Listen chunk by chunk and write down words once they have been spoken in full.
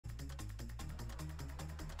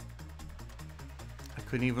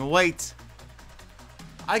Couldn't even wait.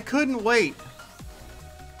 I couldn't wait.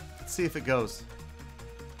 Let's see if it goes.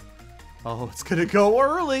 Oh, it's gonna go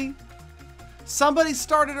early. Somebody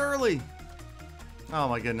started early. Oh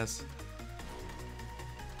my goodness.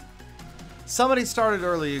 Somebody started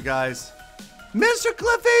early, you guys. Mr.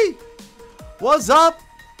 Cliffy! What's up?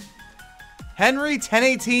 Henry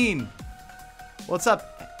 1018. What's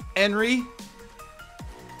up, Henry?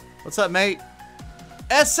 What's up, mate?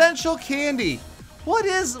 Essential candy. What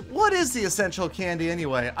is the essential candy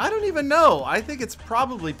anyway? I don't even know. I think it's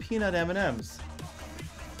probably peanut M&Ms.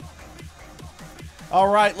 All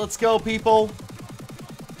right, let's go, people.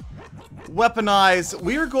 Weaponize.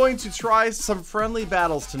 We are going to try some friendly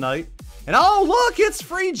battles tonight. And oh, look, it's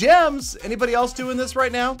free gems. Anybody else doing this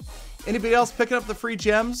right now? Anybody else picking up the free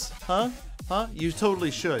gems? Huh? Huh? You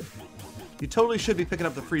totally should. You totally should be picking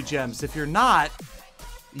up the free gems. If you're not,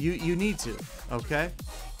 you need to, okay?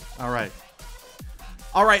 All right.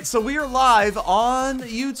 All right, so we are live on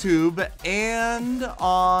YouTube and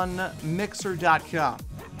on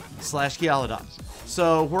Mixer.com/Galadon.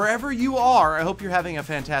 So wherever you are, I hope you're having a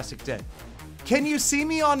fantastic day. Can you see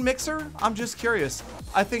me on Mixer? I'm just curious.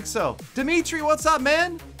 I think so. Dimitri, what's up,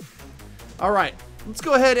 man? All right, let's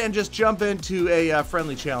go ahead and just jump into a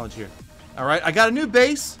friendly challenge here. All right, I got a new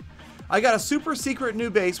base. I got a super secret new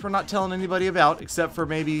base we're not telling anybody about, except for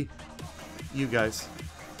maybe you guys.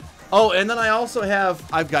 Oh, and then I also have,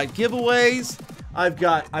 I've got giveaways. I'm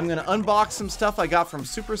going to unbox some stuff I got from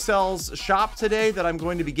Supercell's shop today that I'm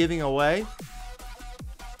going to be giving away.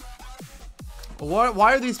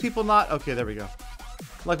 Why are these people not? Okay, there we go.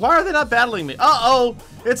 Like, why are they not battling me? Uh-oh,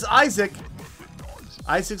 it's Isaac.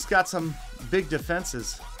 Isaac's got some big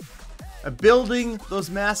defenses. Building those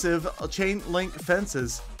massive chain link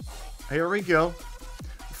fences. Here we go.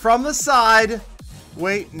 From the side.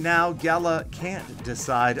 Wait, now Gala can't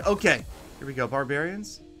decide. Okay, here we go.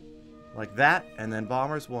 Barbarians. Like that. And then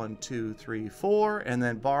bombers. 1, 2, 3, 4. And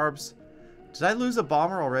then barbs. Did I lose a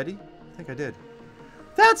bomber already? I think I did.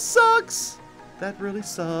 That sucks. That really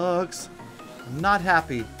sucks. I'm not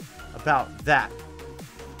happy about that.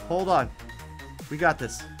 Hold on. We got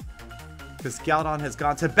this. Because Galadon has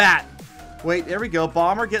gone to bat. Wait, there we go.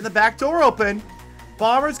 Bomber getting the back door open.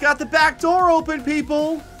 Bomber's got the back door open,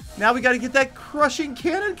 people. Now we got to get that crushing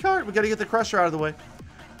cannon cart. We got to get the crusher out of the way.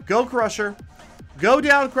 Go, crusher. Go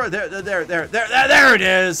down. There it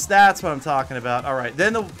is. That's what I'm talking about. All right.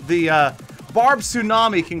 Then the Barb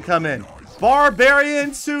Tsunami can come in. Barbarian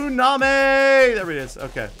Tsunami. There it is.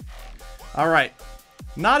 Okay. All right.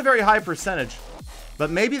 Not a very high percentage, but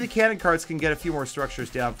maybe the cannon carts can get a few more structures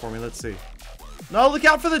down for me. Let's see. No, look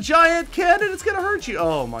out for the giant cannon. It's going to hurt you.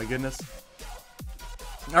 Oh, my goodness.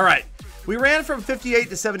 All right. We ran from 58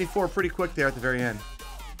 to 74 pretty quick there at the very end.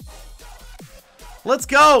 Let's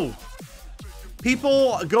go.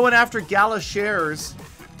 People going after Gala shares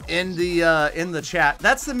in the chat.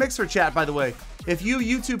 That's the Mixer chat, by the way. If you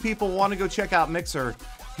YouTube people want to go check out Mixer,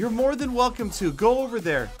 you're more than welcome to. Go over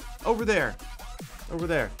there, and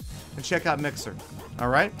check out Mixer. All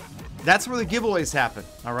right? That's where the giveaways happen.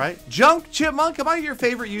 All right? Junk Chipmunk, am I your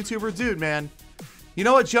favorite YouTuber? Dude, man. You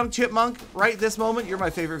know what, Junk Chipmunk? Right this moment, you're my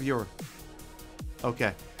favorite viewer.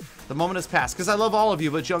 Okay. The moment has passed. Because I love all of you,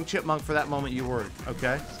 but Junk Chipmunk, for that moment, you were.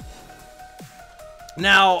 Okay?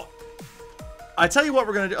 Now, I tell you what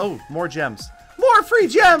we're going to do. Oh, more gems. More free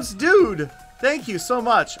gems, dude! Thank you so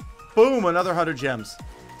much. Boom, another 100 gems.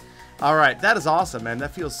 All right, that is awesome, man.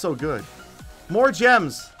 That feels so good. More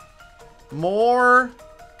gems. More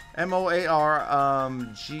M-O-A-R-G-E-M-Z.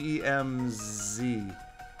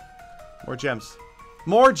 More gems.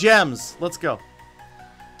 More gems. Let's go.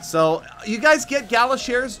 So, you guys get Gala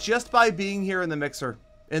shares just by being here in the Mixer.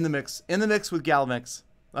 In the mix. In the mix with Galamix.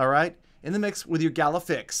 All right? In the mix with your Gala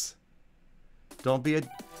fix. Don't be a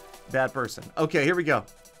bad person. Okay, here we go.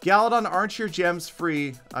 Galadon, aren't your gems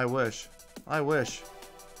free? I wish. I wish.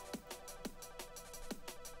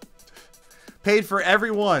 Paid for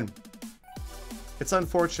everyone. It's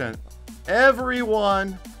unfortunate.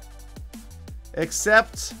 Everyone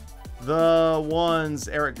except the ones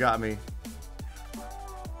Eric got me.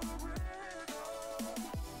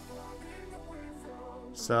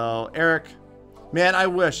 So, Eric, man, I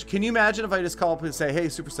wish. Can you imagine if I just call up and say, hey,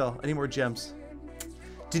 Supercell, I need more gems?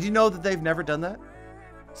 Did you know that they've never done that?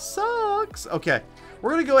 Sucks. Okay,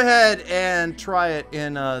 we're going to go ahead and try it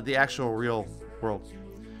in the actual real world.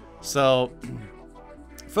 So,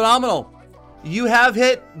 phenomenal. You have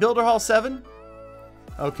hit Builder Hall 7?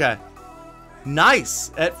 Okay.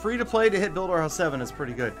 Nice. At free to play to hit Builder Hall 7 is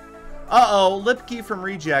pretty good. Uh-oh, Lipke from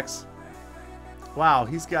Rejects. Wow,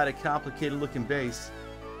 he's got a complicated looking base.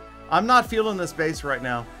 I'm not feeling this base right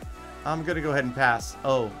now. I'm gonna go ahead and pass.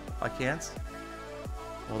 Oh, I can't?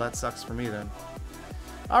 Well, that sucks for me then.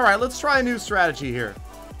 All right, let's try a new strategy here.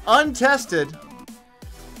 Untested,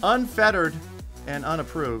 unfettered, and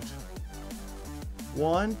unapproved.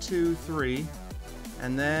 1, 2, 3.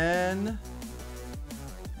 And then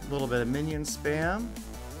a little bit of minion spam.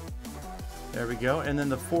 There we go. And then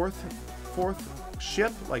the fourth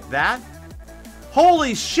ship, like that.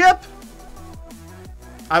 Holy ship!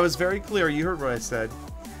 I was very clear. You heard what I said.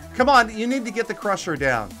 Come on, you need to get the crusher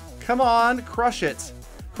down. Come on, crush it.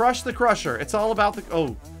 Crush the crusher. It's all about the...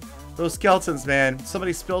 Oh, those skeletons, man.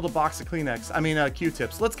 Somebody spilled a box of Kleenex. I mean,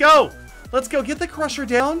 Q-tips. Let's go! Let's go. Get the crusher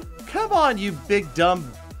down. Come on, you big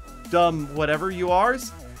dumb whatever you are.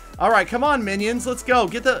 All right, come on, minions. Let's go.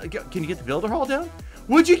 Can you get the builder hall down?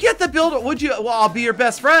 Would you get the builder? Would you? Well, I'll be your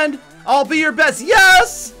best friend. I'll be your best.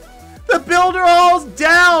 Yes! The builder hall's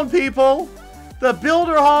down, people. The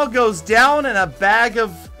builder hall goes down in a bag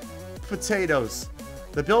of potatoes.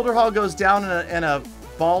 The builder hall goes down in a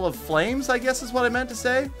ball of flames, I guess is what I meant to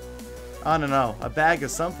say. I don't know. A bag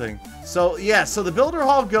of something. So, yeah. So the builder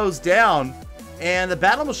hall goes down. And the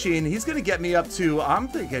battle machine, he's going to get me up to, I'm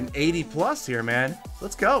thinking 80 plus here, man.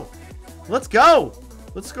 Let's go. Let's go.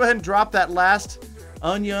 Let's go ahead and drop that last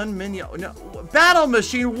onion minion. No, battle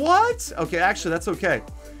machine, what? Okay, actually, that's okay.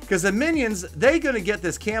 Because the minions, they're going to get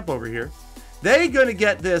this camp over here. They're going to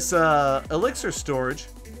get this elixir storage.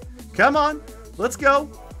 Come on. Let's go.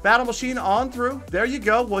 Battle machine on through. There you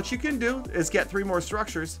go. What you can do is get 3 more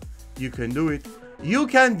structures. You can do it. You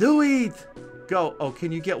can do it. Go. Oh,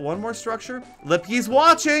 can you get one more structure? Lipke's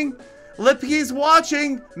watching. Lipke's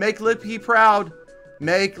watching. Make Lipke proud.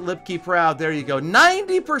 Make Lipke proud. There you go.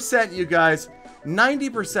 90%, you guys.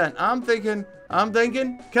 90%. I'm thinking.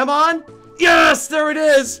 Come on. Yes, there it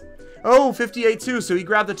is. Oh, 58-2. So he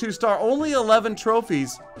grabbed the 2-star. Only 11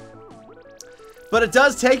 trophies. But it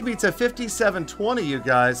does take me to 57-20, you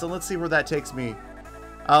guys. So let's see where that takes me.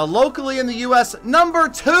 Locally in the U.S., number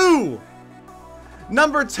 2.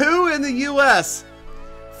 Number 2 in the U.S.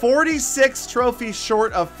 46 trophies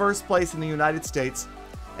short of first place in the United States.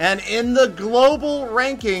 And in the global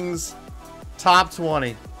rankings, top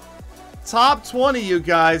 20. Top 20, you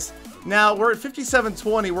guys. Now, we're at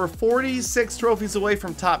 57-20. We're 46 trophies away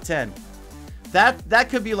from top 10. That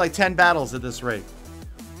could be like 10 battles at this rate.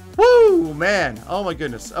 Woo, man. Oh, my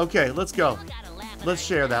goodness. Okay, let's go. Let's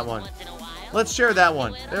share that one. Let's share that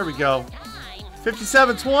one. There we go.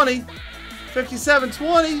 57-20.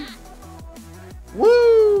 57-20.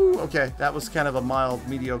 Woo! Okay, that was kind of a mild,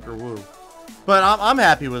 mediocre woo. But I'm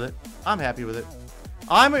happy with it. I'm happy with it.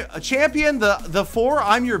 I'm a champion, the 4,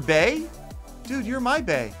 I'm your bae? Dude, you're my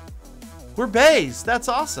bae. We're baes. That's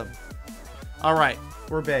awesome. All right,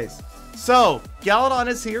 we're baes. So, Galadon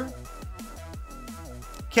is here.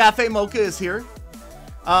 Cafe Mocha is here.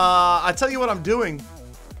 I tell you what I'm doing.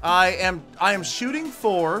 I am shooting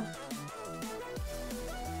for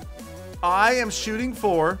a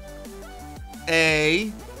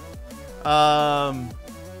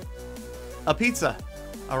pizza.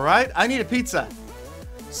 All right, I need a pizza.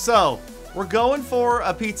 So we're going for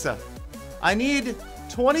a pizza. I need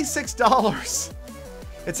 $26.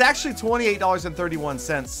 It's actually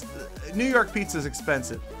 $28.31. New York pizza is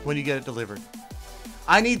expensive when you get it delivered.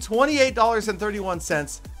 I need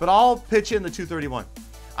 $28.31, but I'll pitch in the $2.31.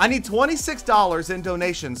 I need $26 in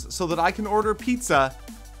donations so that I can order pizza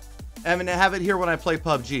and have it here when I play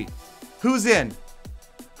PUBG. Who's in?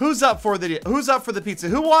 Who's up for the pizza?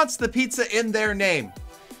 Who wants the pizza in their name?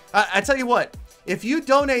 I tell you what, if you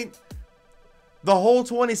donate the whole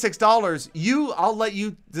 $26, I'll let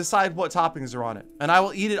you decide what toppings are on it, and I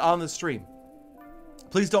will eat it on the stream.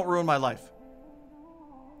 Please don't ruin my life.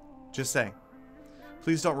 Just saying.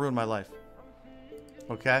 Please don't ruin my life.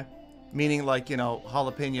 Okay? Meaning, like, you know,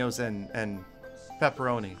 jalapenos and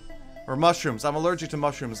pepperoni. Or mushrooms. I'm allergic to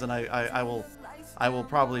mushrooms, and I will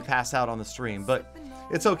probably pass out on the stream. But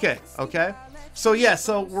it's okay, okay? So, yeah,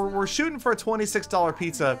 so we're shooting for a $26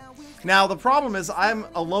 pizza. Now, the problem is I'm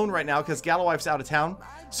alone right now because Galawife's out of town.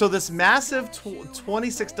 So this massive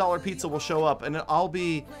 $26 pizza will show up, and I'll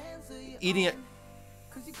be eating it.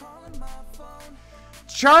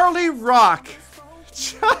 Charlie Rock.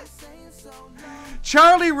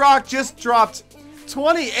 Charlie Rock just dropped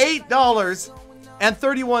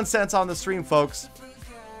 $28.31 on the stream, folks.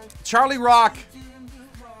 Charlie Rock.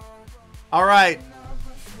 All right.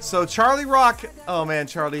 So Charlie Rock. Oh, man,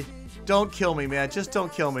 Charlie. Don't kill me, man. Just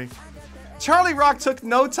don't kill me. Charlie Rock took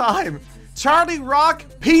no time. Charlie Rock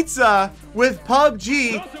pizza with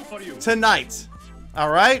PUBG tonight. All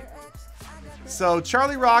right. So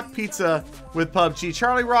Charlie Rock pizza with PUBG.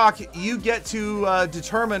 Charlie Rock, you get to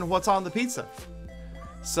determine what's on the pizza.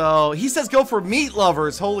 So he says go for meat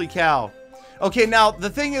lovers. Holy cow. Okay, now the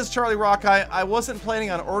thing is, Charlie Rock, I wasn't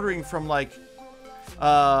planning on ordering from like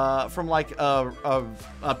a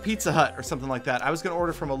Pizza Hut or something like that. I was gonna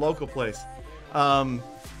order from a local place. Now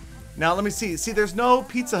let me see. See, there's no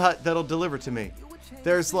Pizza Hut that'll deliver to me.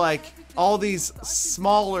 There's like all these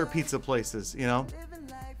smaller pizza places, you know.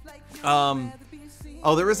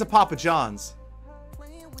 Oh, there is a Papa John's,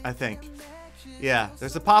 I think. Yeah,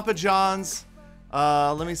 there's a Papa John's.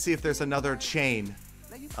 Let me see if there's another chain.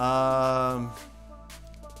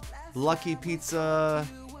 Lucky Pizza,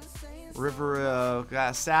 River,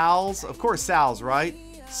 Sal's. Of course, Sal's, right?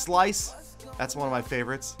 Slice. That's one of my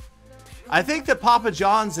favorites. I think that Papa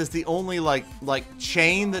John's is the only like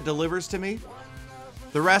chain that delivers to me.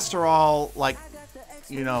 The rest are all like,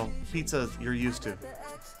 you know, pizza you're used to.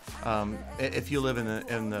 If you live in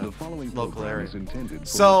the local area.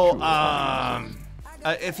 So,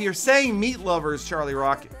 if you're saying meat lovers, Charlie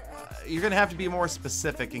Rock, you're gonna have to be more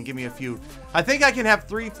specific and give me a few. I think I can have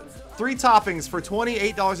three toppings for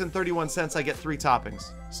 $28.31. I get 3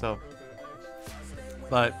 toppings. So,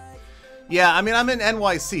 but yeah, I mean, I'm in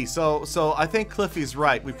NYC, so I think Cliffy's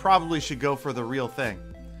right. We probably should go for the real thing.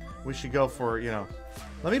 We should go for, you know.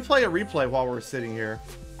 Let me play a replay while we're sitting here.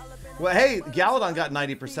 Well, hey, Galadon got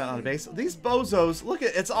 90% on a base. These bozos, look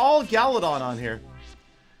at, it's all Galadon on here.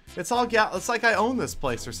 It's all it's like I own this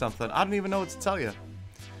place or something. I don't even know what to tell you.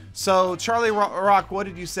 So, Charlie Rock, what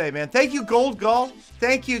did you say, man? Thank you, Gold Gull.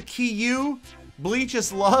 Thank you, Kiyu. Bleach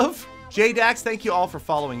is love. J-Dax, thank you all for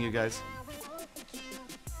following, you guys.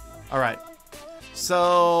 All right.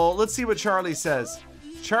 So, let's see what Charlie says.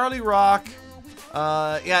 Charlie Rock.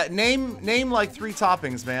 Yeah, name like 3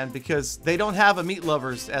 toppings, man, because they don't have a meat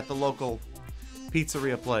lovers at the local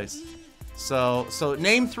pizzeria place. So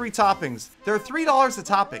name 3 toppings. They're $3 a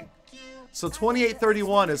topping. So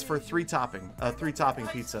 $28.31 is for 3 topping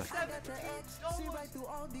pizza.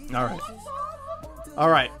 All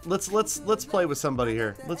right. Let's play with somebody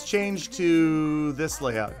here. Let's change to this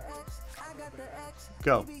layout.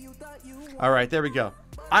 Go. All right, there we go.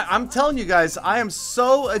 I'm telling you guys, I am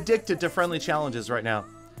so addicted to friendly challenges right now.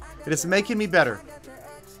 It is making me better.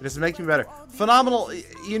 It is making me better. Phenomenal.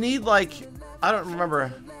 You need like, I don't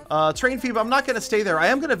remember. Train Fever, I'm not going to stay there. I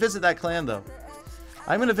am going to visit that clan though.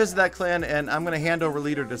 I'm going to visit that clan and I'm going to hand over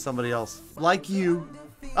leader to somebody else. Like you.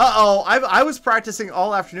 Uh-oh. I was practicing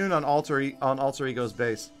all afternoon on Alter Ego's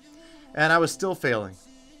base. And I was still failing.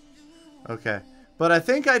 Okay. But I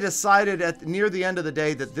think I decided near the end of the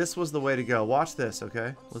day that this was the way to go. Watch this,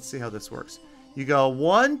 okay? Let's see how this works. You go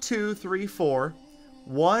 1, 2, 3, 4.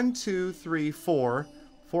 1, 2, 3, 4.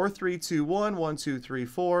 4, 3, 2, 1. 1, 2, 3,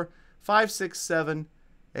 4. 5, 6, 7,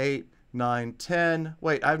 8, 9, 10.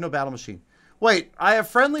 Wait, I have no battle machine. Wait, I have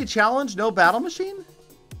friendly challenge, no battle machine?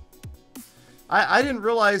 I didn't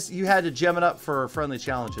realize you had to gem it up for friendly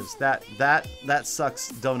challenges. That sucks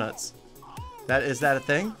donuts. Is that a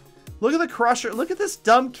thing? Look at the crusher. Look at this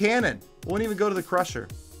dumb cannon. Won't even go to the crusher.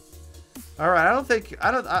 All right, I'm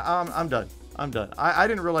done. I'm done. I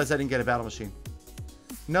didn't realize I didn't get a battle machine.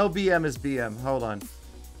 No BM is BM. Hold on.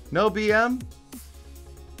 No BM.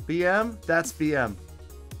 BM. That's BM.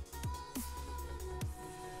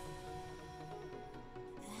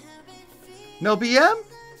 No BM.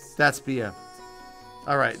 That's BM.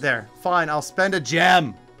 All right, there. Fine. I'll spend a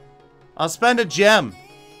gem. I'll spend a gem.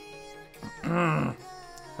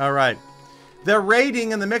 All right. They're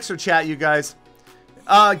rating in the Mixer chat, you guys.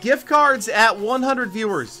 Gift cards at 100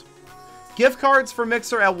 viewers. Gift cards for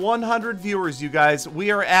Mixer at 100 viewers, you guys. We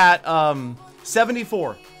are at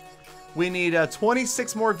 74. We need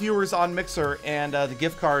 26 more viewers on Mixer, and the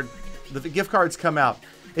gift cards come out.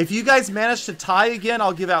 If you guys manage to tie again,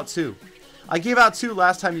 I'll give out 2. I gave out 2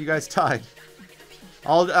 last time you guys tied.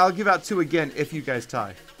 I'll give out 2 again if you guys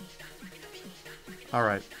tie. All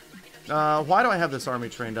right. Why do I have this army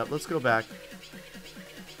trained up? Let's go back.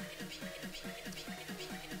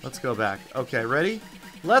 Let's go back. Okay, ready?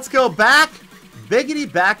 Let's go back.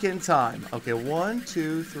 Biggity back in time. Okay, 1,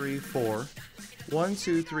 2, 3, 4. 1,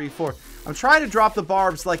 2, 3, 4. I'm trying to drop the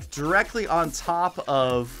barbs like directly on top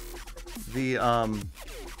of the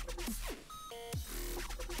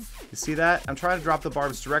you see that? I'm trying to drop the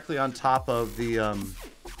barbs directly on top of the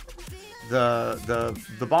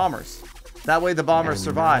bombers. That way the bombers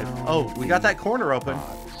survive. Oh, we got that corner open.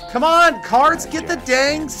 Come on, cards, get the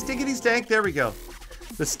dang stickity stank. There we go.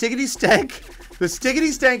 The stickity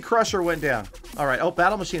stank crusher went down. All right. Oh,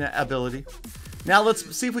 battle machine ability. Now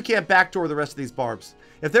let's see if we can't backdoor the rest of these barbs.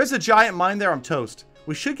 If there's a giant mine there, I'm toast.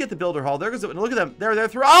 We should get the builder hall. There goes. Look at them. They're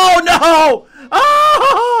through. Oh no!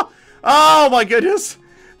 Oh! Oh my goodness!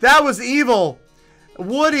 That was evil.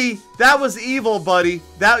 Woody, that was evil, buddy.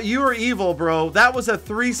 You were evil, bro. That was a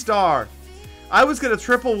 3-star. I was gonna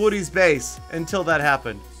triple Woody's base until that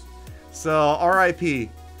happened. So R.I.P.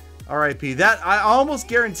 R.I.P. That I almost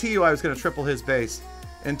guarantee you I was gonna triple his base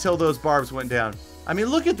until those barbs went down. I mean,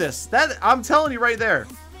 look at this. That I'm telling you right there.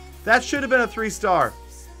 That should have been a 3-star,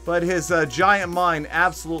 but his giant mind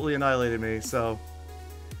absolutely annihilated me. So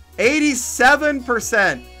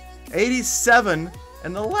 87%, 87,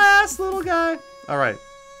 and the last little guy. All right,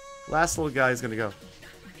 last little guy is gonna go.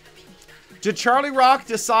 Did Charlie Rock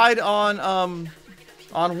decide on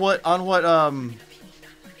what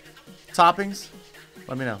toppings?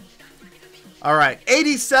 Let me know. All right,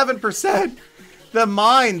 87%. The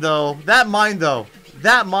mind though. That mind though.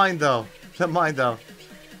 That mind though. That mind though.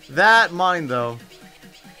 That mind though.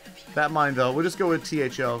 That mind though. We'll just go with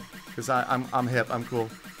THO because I'm hip. I'm cool.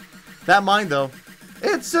 That mind though.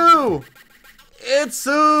 Itsu.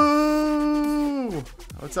 Itsu.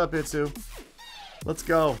 What's up, Itsu? Let's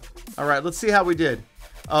go. All right, let's see how we did.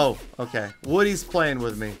 Oh, okay. Woody's playing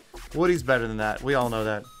with me. Woody's better than that. We all know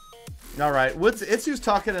that. All right. Itsu's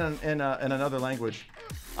talking in another language.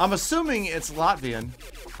 I'm assuming it's Latvian.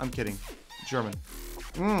 I'm kidding. German.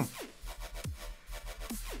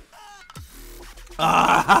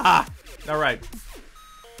 Ah! All right.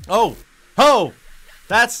 Oh, oh,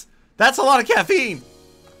 that's a lot of caffeine.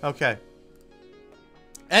 Okay.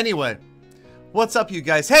 Anyway, what's up, you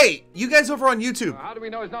guys? Hey, you guys over on YouTube. How do we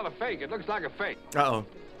know it's not a fake? It looks like a fake. Uh-oh.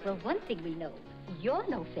 Well, one thing we know, you're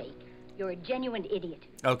no fake. You're a genuine idiot.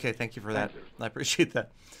 Okay, thank you for that. I appreciate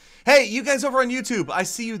that. Hey, you guys over on YouTube, I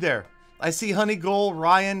see you there. I see Honey Goal,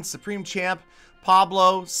 Ryan, Supreme Champ,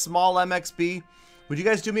 Pablo, Small MXB. Would you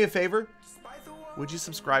guys do me a favor? Would you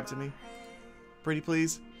subscribe to me? Pretty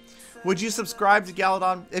please? Would you subscribe to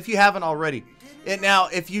Galadon if you haven't already? And now,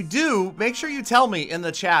 if you do, make sure you tell me in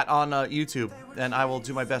the chat on YouTube, and I will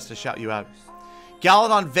do my best to shout you out.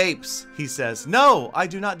 Galadon vapes, he says. No, I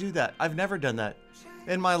do not do that. I've never done that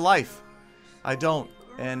in my life. I don't.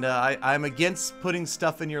 And I'm against putting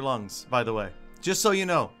stuff in your lungs, by the way. Just so you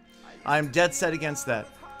know. I'm dead set against that.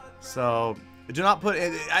 So, do not put...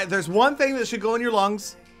 there's one thing that should go in your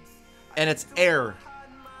lungs, and it's air.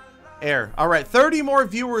 Air. Alright, 30 more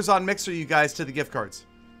viewers on Mixer, you guys, to the gift cards.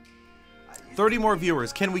 30 more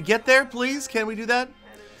viewers. Can we get there, please? Can we do that?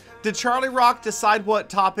 Did Charlie Rock decide what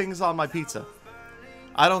toppings on my pizza?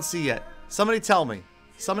 I don't see yet. Somebody tell me.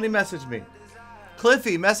 Somebody message me.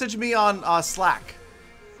 Cliffy, message me on Slack.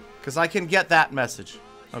 Because I can get that message.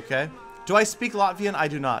 Okay? Do I speak Latvian? I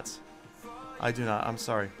do not. I do not. I'm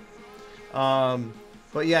sorry.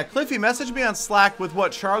 But yeah, Cliffy, message me on Slack with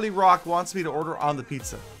what Charlie Rock wants me to order on the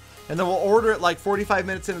pizza. And then we'll order it like 45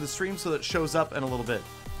 minutes into the stream so that it shows up in a little bit.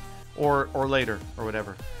 Or later, or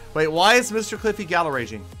whatever. Wait, why is Mr. Cliffy gala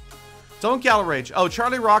raging? Don't gala rage. Oh,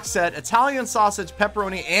 Charlie Rock said Italian sausage,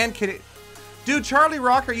 pepperoni, and dude, Charlie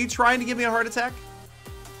Rock, are you trying to give me a heart attack?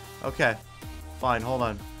 Okay. Fine, hold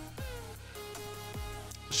on.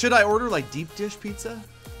 Should I order like deep dish pizza?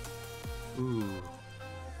 Ooh.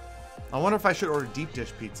 I wonder if I should order deep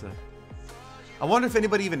dish pizza. I wonder if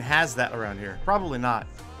anybody even has that around here. Probably not.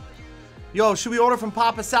 Yo, should we order from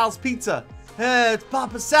Papa Sal's Pizza? Hey, it's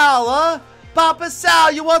Papa Sal, huh? Papa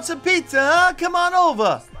Sal, you want some pizza, huh? Come on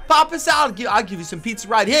over. Papa Sal, I'll give you some pizza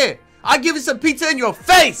right here. I'll give you some pizza in your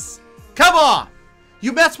face. Come on.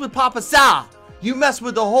 You mess with Papa Sal, you mess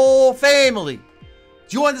with the whole family.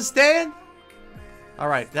 Do you understand? All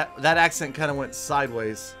right, that accent kind of went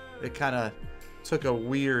sideways. It kind of took a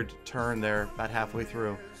weird turn there about halfway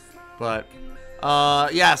through. But,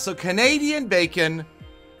 yeah, so Canadian bacon,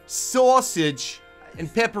 sausage,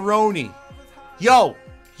 and pepperoni. Yo,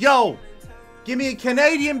 give me a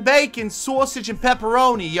Canadian bacon, sausage, and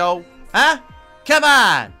pepperoni, yo. Huh? Come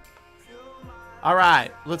on. All right,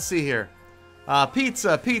 let's see here.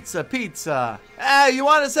 Pizza. Hey, you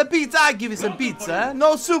want some pizza? I'll give you some pizza. Huh?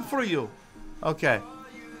 No soup for you. Okay.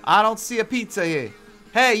 I don't see a pizza here.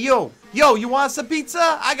 Hey, yo, you want some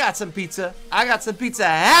pizza? I got some pizza. I got some pizza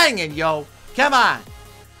hanging, yo. Come on.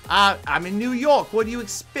 I'm in New York. What do you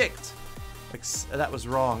expect? That was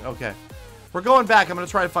wrong. Okay. We're going back. I'm going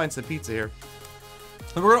to try to find some pizza here.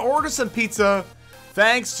 And we're going to order some pizza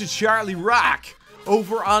thanks to Charlie Rock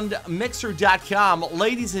over on Mixer.com.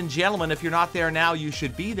 Ladies and gentlemen, if you're not there now, you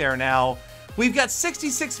should be there now. We've got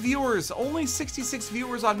 66 viewers. Only 66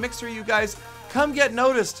 viewers on Mixer, you guys. Come get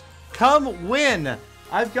noticed. Come win.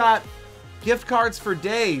 I've got gift cards for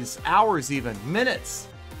days, hours even, minutes.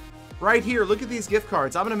 Right here, look at these gift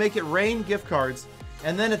cards. I'm going to make it rain gift cards.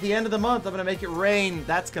 And then at the end of the month, I'm going to make it rain.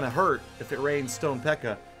 That's going to hurt if it rains Stone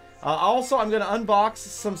Pekka. Also, I'm going to unbox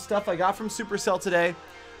some stuff I got from Supercell today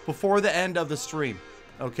before the end of the stream.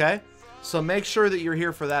 Okay? So make sure that you're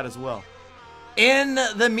here for that as well. In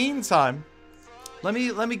the meantime, let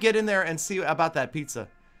me get in there and see about that pizza.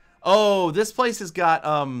 Oh, this place has got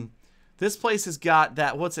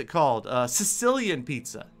that, what's it called? Sicilian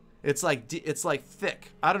pizza. It's like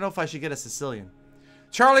thick. I don't know if I should get a Sicilian.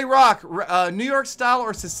 Charlie Rock, New York style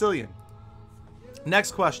or Sicilian?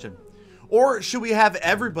 Next question. Or should we have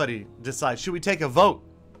everybody decide? Should we take a vote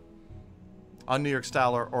on New York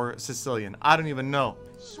style or Sicilian? I don't even know.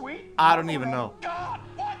 Sweet. I don't even know. God,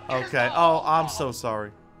 Okay. Oh, I'm so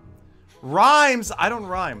sorry. Rhymes. I don't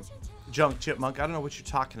rhyme. Junk Chipmunk. I don't know what you're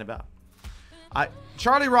talking about.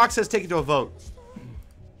 Charlie Rock says take it to a vote.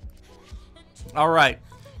 All right.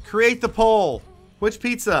 Create the poll. Which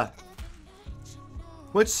pizza?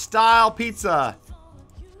 Which style pizza?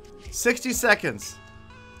 60 seconds.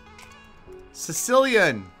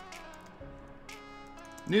 Sicilian.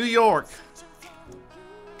 New York.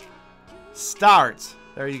 Start.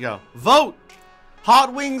 There you go. Vote.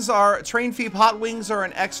 Hot wings are, Train Feep hot wings are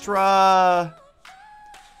an extra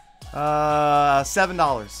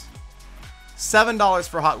 $7. $7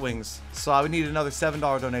 for hot wings. So I would need another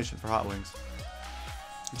 $7 donation for hot wings.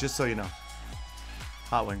 Just so you know.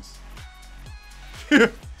 Hot wings.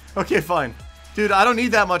 Okay, fine. Dude, I don't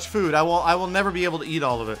need that much food. I will never be able to eat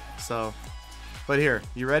all of it. So, but here,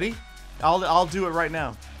 you ready? I'll do it right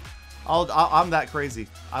now. I'm that crazy.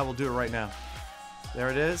 I will do it right now. There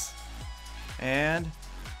it is. And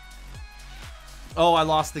oh, I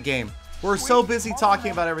lost the game. We're so busy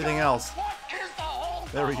talking about everything else.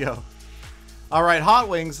 There we go. All right, hot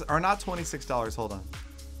wings are not $26. Hold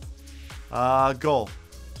on. Goal.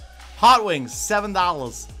 Hot wings, $7.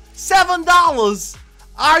 $7?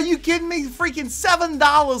 Are you kidding me? Freaking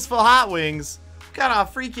 $7 for hot wings. What kind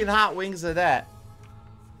of freaking hot wings are that?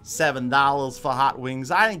 $7 for hot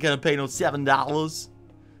wings. I ain't gonna pay no $7.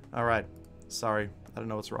 All right. Sorry. I don't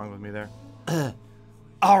know what's wrong with me there.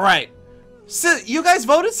 All right. You guys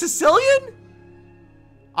voted Sicilian?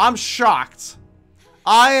 I'm shocked.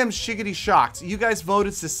 I am shiggity shocked. You guys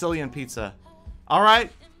voted Sicilian pizza. All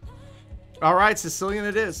right. All right, Sicilian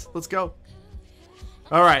it is. Let's go.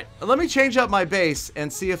 All right. Let me change up my base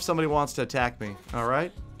and see if somebody wants to attack me. All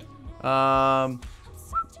right.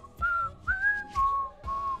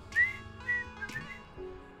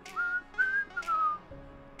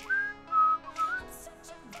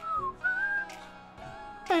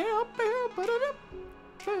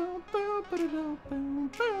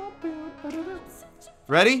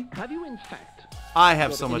 Ready? Have you in fact? I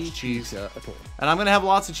have so much cheese. And I'm gonna have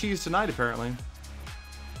lots of cheese tonight, apparently.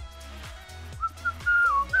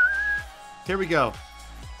 Here we go.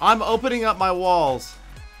 I'm opening up my walls.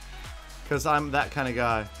 Because I'm that kind of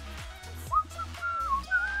guy.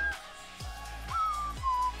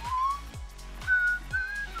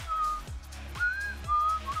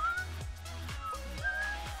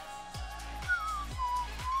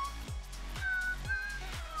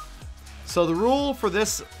 So the rule for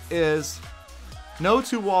this is no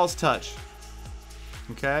two walls touch.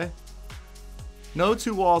 Okay? No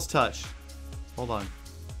two walls touch. Hold on.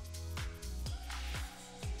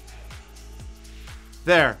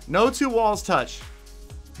 There. No two walls touch.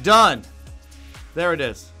 Done. There it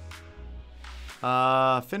is.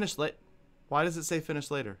 Finish late. Why does it say finish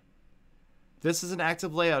later? This is an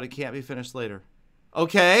active layout. It can't be finished later.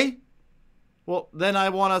 Okay. Well, then I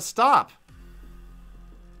want to stop.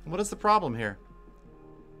 What is the problem here?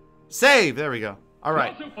 Save. There we go. All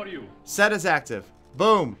right. Set as active.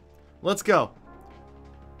 Boom. Let's go.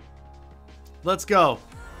 Let's go.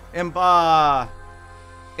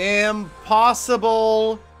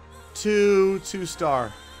 Impossible to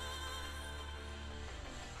 2-star.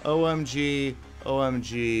 OMG.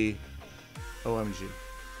 OMG. OMG.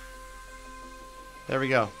 There we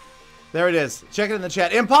go. There it is. Check it in the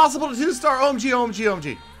chat. Impossible to 2-star. OMG. OMG.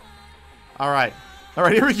 OMG. All right. All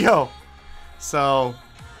right, here we go. So,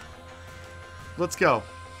 let's go.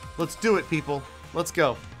 Let's do it, people. Let's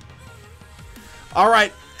go. All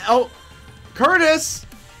right. Oh, Curtis.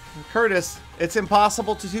 Curtis, it's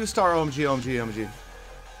impossible to 2-star OMG, OMG, OMG.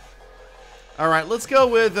 All right, let's go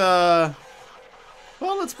with, well,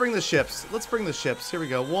 let's bring the ships. Let's bring the ships. Here we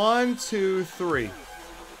go. 1, 2, 3.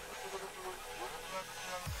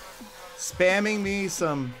 Spamming me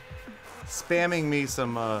some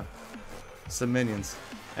minions.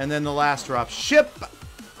 And then the last drop. Ship!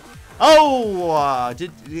 Oh! I'm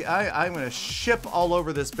going to ship all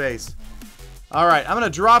over this base. Alright, I'm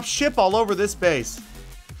going to drop ship all over this base.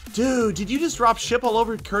 Dude, did you just drop ship all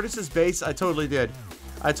over Curtis's base? I totally did.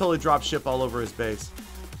 I totally dropped ship all over his base.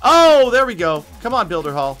 Oh, there we go. Come on,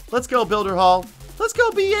 Builder Hall. Let's go, Builder Hall. Let's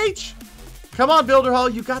go, BH. Come on, Builder Hall.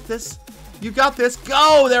 You got this. You got this.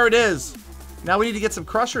 Go! There it is. Now we need to get some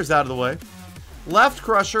crushers out of the way. Left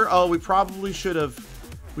crusher. Oh, we probably should have.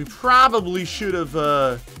 We probably should have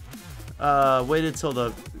waited till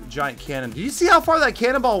the giant cannon. Do you see how far that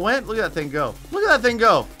cannonball went? Look at that thing go. Look at that thing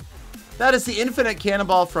go. That is the infinite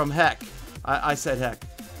cannonball from heck. I said heck.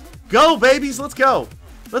 Go, babies. Let's go.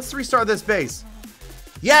 Let's restart this base.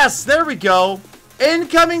 Yes, there we go.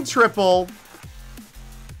 Incoming triple.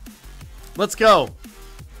 Let's go.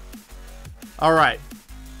 All right.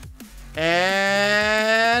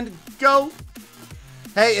 And go.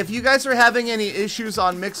 Hey, if you guys are having any issues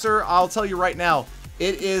on Mixer, I'll tell you right now,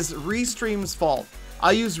 it is Restream's fault.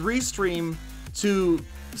 I use Restream to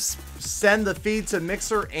send the feed to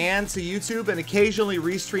Mixer and to YouTube, and occasionally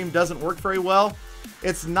Restream doesn't work very well.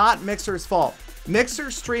 It's not Mixer's fault.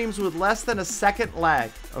 Mixer streams with less than a second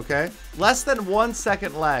lag, okay? Less than 1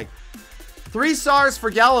 second lag. 3 stars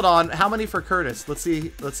for Galadon. How many for Curtis? Let's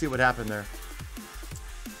see what happened there.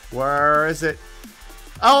 Where is it?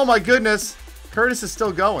 Oh my goodness. Curtis is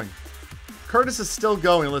still going. Curtis is still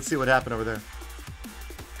going. Let's see what happened over there.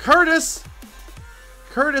 Curtis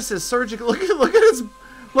is surgical. Look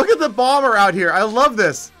at the bomber out here. I love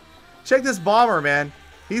this. Check this bomber, man.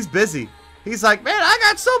 He's busy. He's like, man, I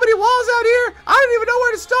got so many walls out here. I don't even know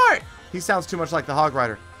where to start. He sounds too much like the Hog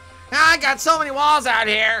Rider. I got so many walls out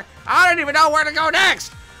here. I don't even know where to go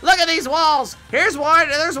next. Look at these walls. Here's one.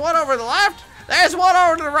 There's one over the left. There's one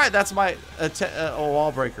over to the right. That's my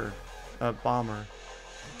wall breaker. Bomber.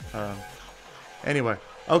 Anyway.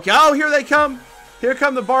 Okay. Oh, here they come. Here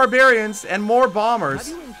come the barbarians and more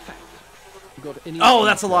bombers. Oh,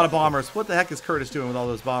 that's a lot of bombers. What the heck is Curtis doing with all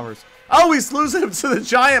those bombers? Oh, he's losing them to the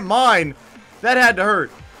giant mine. That had to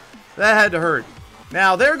hurt. That had to hurt.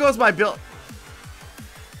 Now, there goes my build.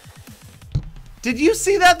 Did you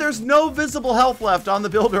see that? There's no visible health left on the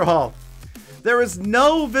builder hall. There is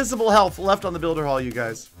no visible health left on the builder hall, you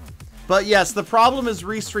guys. But yes, the problem is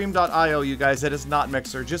Restream.io, you guys. It is not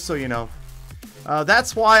Mixer, just so you know.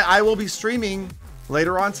 That's why I will be streaming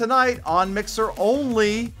later on tonight on Mixer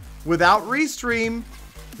only without Restream.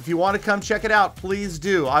 If you want to come check it out, please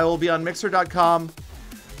do. I will be on Mixer.com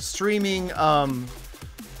streaming streaming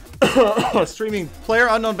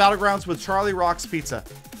PlayerUnknown Battlegrounds with Charlie Rock's Pizza.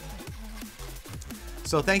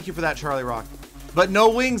 So thank you for that, Charlie Rock. But no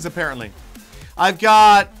wings, apparently. I've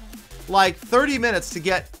got like 30 minutes to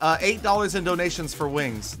get $8 in donations for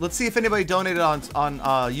wings. Let's see if anybody donated on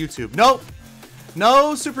YouTube. Nope.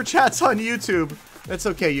 No super chats on YouTube. It's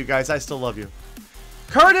okay, you guys. I still love you.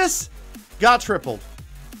 Curtis got tripled.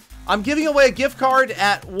 I'm giving away a gift card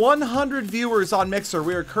at 100 viewers on Mixer.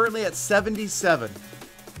 We are currently at 77.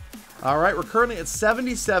 All right, we're currently at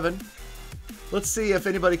 77. Let's see if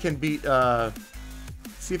anybody can beat.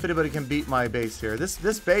 See if anybody can beat my base here.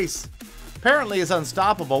 This base apparently is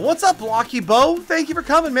unstoppable. What's up, Blocky Bo? Thank you for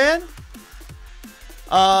coming, man.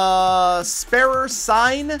 Sparer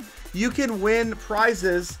sign. You can win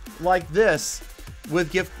prizes like this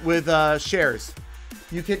with shares.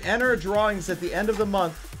 You can enter drawings at the end of the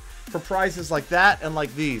month for prizes like that and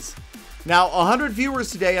like these. Now, 100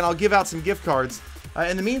 viewers today, and I'll give out some gift cards.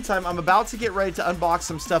 In the meantime, I'm about to get ready to unbox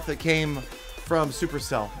some stuff that came from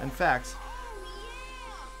Supercell. In fact,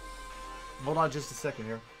 hold on just a second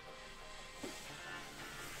here.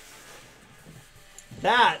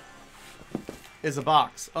 That is a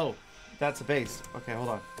box. Oh, that's a base. Okay, hold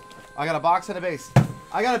on. I got a box and a base.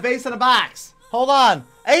 I got a base and a box. Hold on.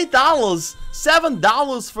 $8,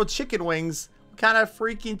 $7 for chicken wings. What kind of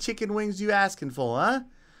freaking chicken wings you asking for, huh?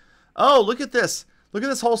 Oh, look at this. Look at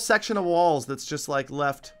this whole section of walls that's just like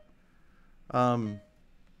left. I'm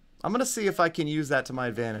going to see if I can use that to my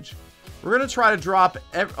advantage. We're going to try to drop...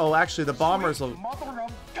 Oh, actually, the bombers will...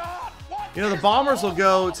 You know, the bombers will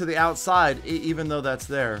go to the outside, even though that's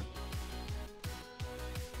there.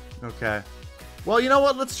 Okay. Well, you know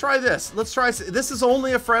what? Let's try this. Let's try... This is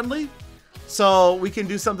only a friendly, so we can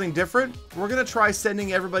do something different. We're going to try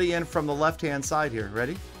sending everybody in from the left-hand side here.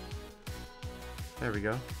 Ready? There we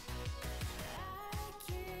go.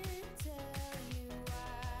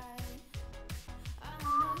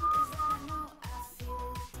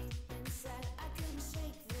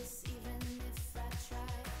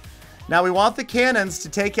 Now we want the cannons to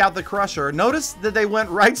take out the crusher. Notice that they went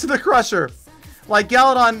right to the crusher. Like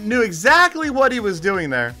Galadon knew exactly what he was doing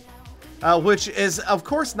there. Which is, of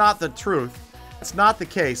course, not the truth. It's not the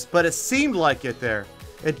case, but it seemed like it there.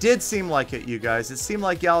 It did seem like it, you guys. It seemed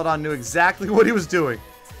like Galadon knew exactly what he was doing.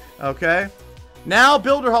 Okay? Now,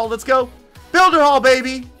 Builder Hall, let's go. Builder Hall,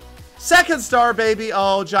 baby! Second star, baby!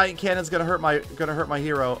 Oh, Giant Cannon's gonna hurt my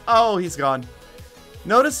hero. Oh, he's gone.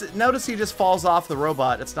 Notice he just falls off the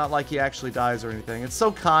robot. It's not like he actually dies or anything. It's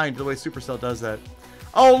so kind the way Supercell does that.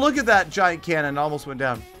 Oh, look at that giant cannon. Almost went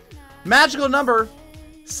down. Magical number,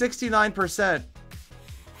 69%.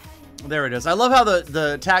 There it is. I love how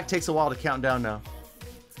the attack takes a while to count down now.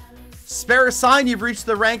 Spare a sign, you've reached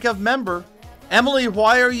the rank of member. Emily,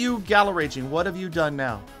 why are you Galaraging? What have you done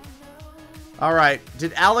now? Alright,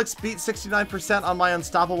 did Alex beat 69% on my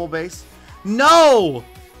unstoppable base? No!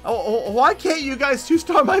 Oh, why can't you guys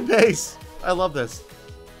 2-star my base? I love this.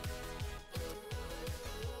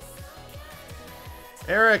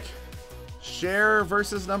 Eric, share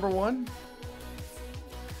versus #1?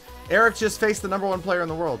 Eric just faced the #1 player in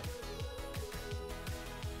the world.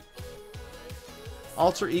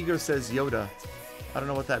 Alter Ego says Yoda. I don't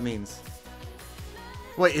know what that means.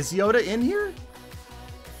 Wait, is Yoda in here?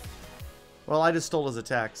 Well, I just stole his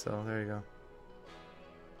attack, so there you go.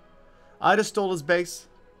 I just stole his base.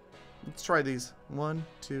 Let's try these. 1,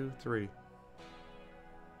 2, 3.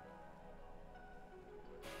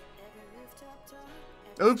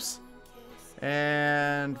 Oops.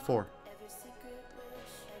 And 4.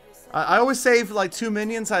 I always save like 2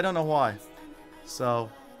 minions. I don't know why. So,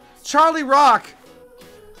 Charlie Rock.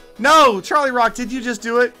 No, Charlie Rock, did you just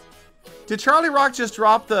do it? Did Charlie Rock just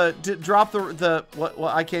drop the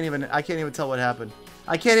what I can't even tell what happened.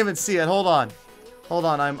 I can't even see it. Hold on. Hold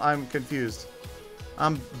on. I'm confused.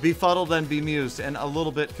 I'm befuddled and bemused and a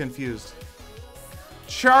little bit confused.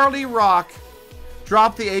 Charlie Rock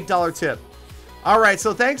dropped the $8 tip. All right,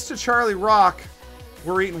 so thanks to Charlie Rock,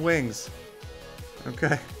 we're eating wings.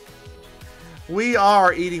 Okay. We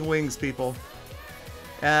are eating wings, people.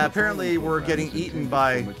 Apparently, we're getting eaten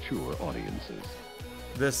by mature audiences.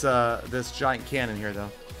 This giant cannon here, though.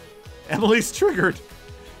 Emily's triggered.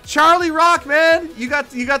 Charlie Rock, man, you got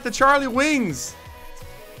the Charlie wings.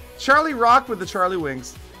 Charlie Rock with the Charlie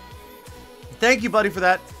wings. Thank you, buddy, for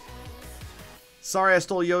that. Sorry, I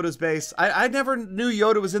stole Yoda's base. I never knew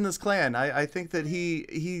Yoda was in this clan. I think that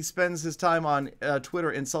he spends his time on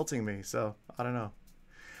Twitter insulting me. So I don't know.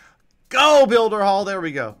 Go Builder Hall. There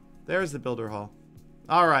we go. There's the Builder Hall.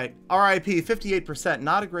 All right. RIP, 58%.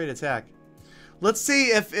 Not a great attack. Let's see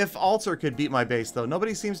if Alter could beat my base, though.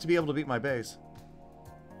 Nobody seems to be able to beat my base.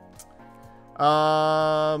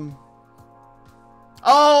 Oh,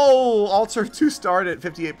 Alter 2-starred at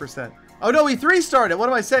 58%. Oh, no, he 3-starred it. What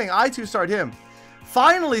am I saying? I 2-starred him.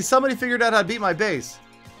 Finally, somebody figured out how to beat my base.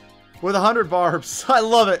 With 100 barbs. I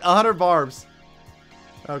love it. 100 barbs.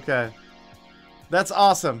 Okay. That's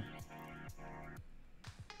awesome.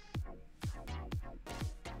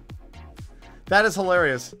 That is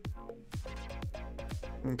hilarious.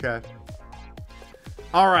 Okay.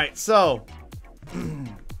 Alright, so.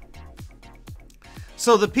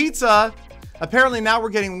 So the pizza, apparently now we're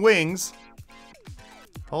getting wings.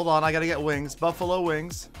 Hold on, I gotta get wings. Buffalo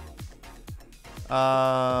wings.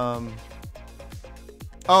 Oh.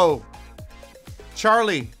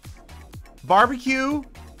 Charlie. Barbecue.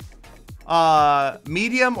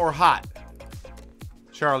 Medium or hot?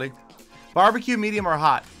 Charlie. Barbecue, medium or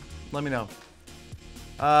hot? Let me know.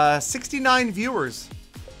 69 viewers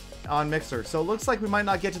on Mixer. So it looks like we might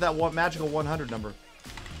not get to that magical 100 number.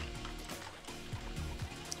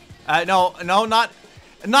 No, not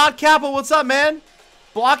Kappa. What's up, man?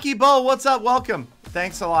 Blocky Bo, what's up? Welcome.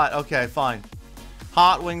 Thanks a lot. Okay, fine.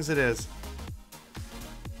 Hot wings it is.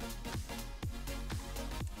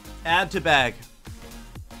 Add to bag.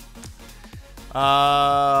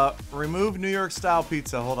 Remove New York style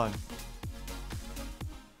pizza. Hold on.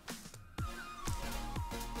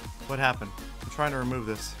 What happened? I'm trying to remove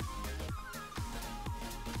this.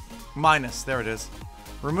 Minus. There it is.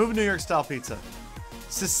 Remove New York style pizza.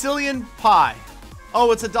 Sicilian pie.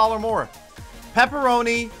 Oh, it's $1 more.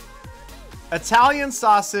 Pepperoni. Italian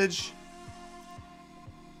sausage.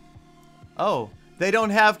 Oh, they don't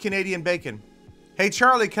have Canadian bacon. Hey,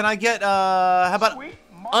 Charlie, can I get, how about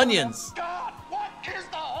onions? God, what is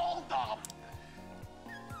the holdup?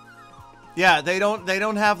 Yeah, they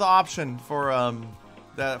don't have the option for,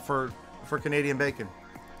 for Canadian bacon.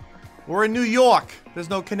 We're in New York. There's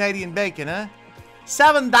no Canadian bacon, huh?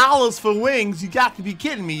 $7 for wings? You got to be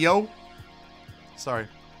kidding me, yo. Sorry.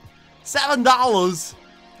 $7.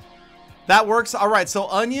 That works. All right, so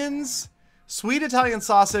onions, sweet Italian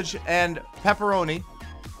sausage, and pepperoni.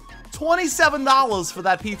 $27 for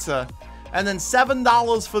that pizza. And then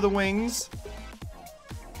 $7 for the wings.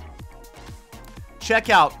 Check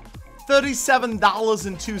out.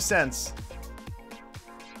 $37.02.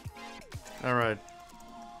 All right.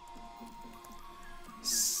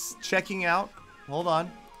 Checking out. Hold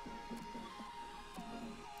on.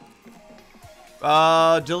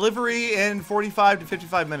 Delivery in 45 to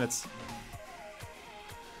 55 minutes.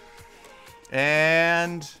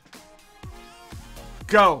 And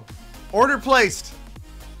go. Order placed.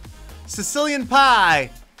 Sicilian pie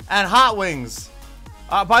and hot wings.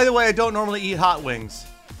 By the way, I don't normally eat hot wings.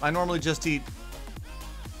 I normally just eat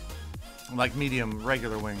like medium,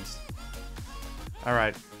 regular wings. All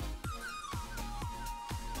right.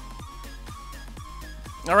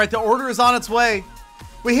 All right, the order is on its way.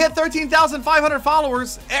 We hit 13,500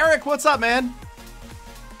 followers. Eric, what's up, man?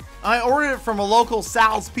 I ordered it from a local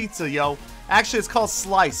Sal's Pizza, yo. Actually, it's called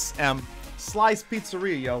Slice, Slice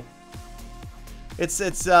Pizzeria, yo. It's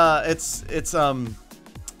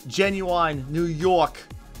genuine New York.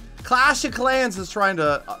 Clash of Clans is trying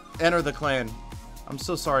to enter the clan. I'm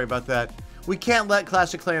so sorry about that. We can't let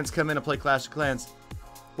Clash of Clans come in and play Clash of Clans.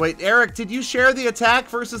 Wait, Eric, did you share the attack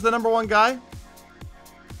versus the #1 guy?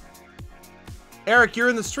 Eric, you're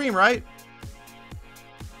in the stream, right?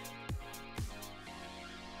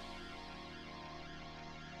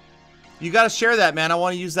 You gotta share that, man. I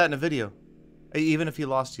want to use that in a video. Even if he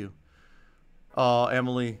lost you. Oh,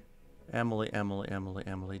 Emily.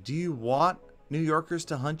 Do you want New Yorkers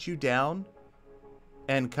to hunt you down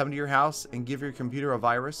and come to your house and give your computer a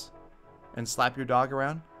virus and slap your dog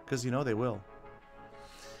around? Because you know they will.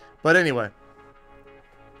 But anyway.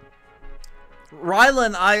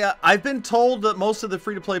 Rylan, I've been told that most of the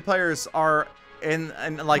free-to-play players are in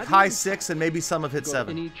like high 6 and maybe some have hit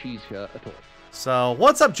 7. Any cheese here at all? So,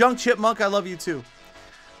 what's up, Junk Chipmunk? I love you too.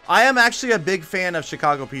 I am actually a big fan of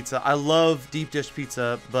Chicago pizza. I love deep dish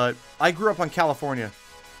pizza, but I grew up on California.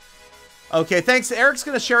 Okay, thanks. Eric's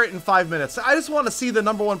going to share it in 5 minutes. I just want to see the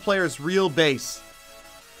 #1 player's real base.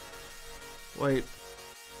 Wait.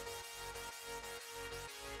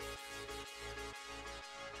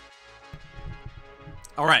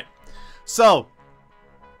 All right. So,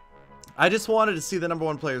 I just wanted to see the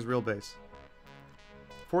 #1 player's real base.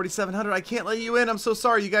 4,700. I can't let you in. I'm so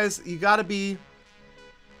sorry, you guys. You got to be...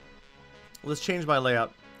 Let's change my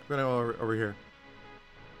layout. We're going to go over here.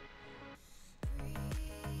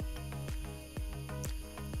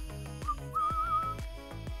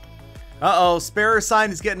 Uh-oh. Sparrow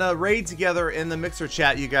Sign is getting a raid together in the Mixer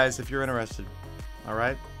chat, you guys, if you're interested. All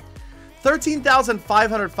right.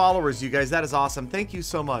 13,500 followers, you guys. That is awesome. Thank you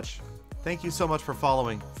so much. Thank you so much for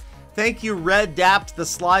following. Thank you, Red Dapt, the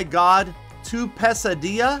Sly God, 2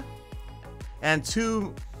 Pesadilla, and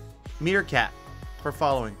 2 Meerkat for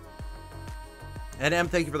following. And M,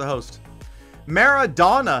 thank you for the host.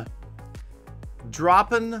 Maradona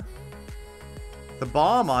dropping the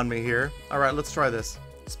bomb on me here. All right, let's try this.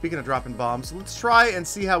 Speaking of dropping bombs, let's try and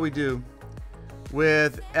see how we do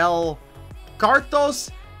with El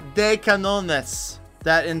Cartos de Canones.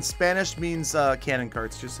 That in Spanish means cannon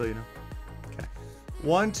carts, just so you know. Okay.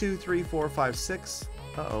 1, 2, 3, 4, 5, 6.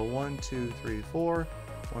 Uh-oh. 1, 2, 3, 4.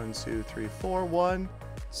 1, 2, 3, 4. 1,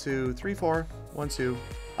 2, 3, 4. 1, 2.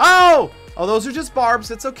 Oh! Oh, those are just barbs.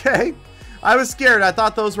 It's okay. I was scared. I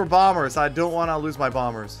thought those were bombers. I don't want to lose my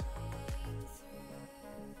bombers.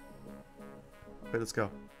 Okay, let's go.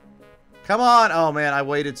 Come on. Oh, man. I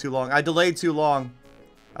waited too long. I delayed too long.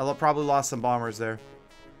 I probably lost some bombers there.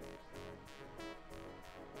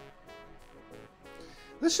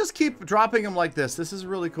 Let's just keep dropping them like this. This is a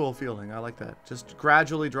really cool feeling. I like that. Just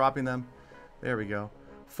gradually dropping them. There we go.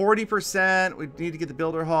 40%. We need to get the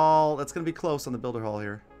builder hall. That's going to be close on the builder hall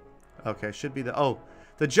here. Okay, should be the... Oh,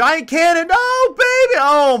 the giant cannon. Oh, baby.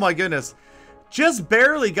 Oh, my goodness. Just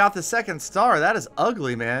barely got the 2nd star. That is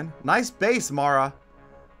ugly, man. Nice base, Mara.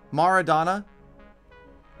 Maradona.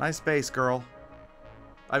 Nice base, girl.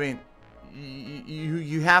 I mean,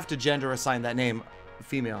 you have to gender assign that name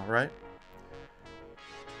female, right?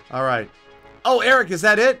 All right. Oh, Eric, is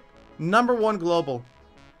that it? #1 global.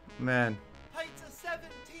 Man.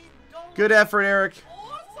 Good effort, Eric.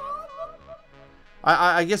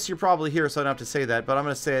 I guess you're probably here, so I don't have to say that, but I'm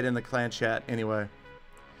going to say it in the clan chat anyway.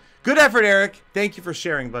 Good effort, Eric. Thank you for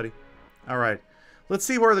sharing, buddy. All right. Let's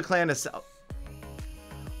see where the clan is.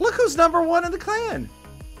 Look who's #1 in the clan.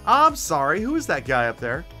 I'm sorry. Who is that guy up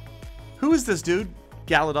there? Who is this dude?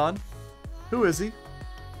 Galadon. Who is he?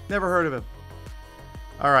 Never heard of him.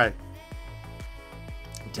 All right.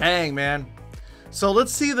 Dang, man. So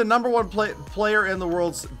let's see the #1 player in the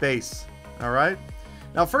world's base. All right.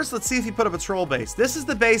 Now first, let's see if he put up a troll base. This is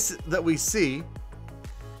the base that we see.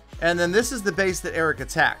 And then this is the base that Eric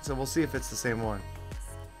attacked. So we'll see if it's the same one.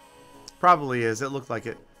 Probably is. It looked like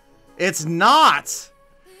it. It's not.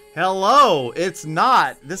 Hello. It's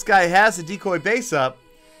not. This guy has a decoy base up.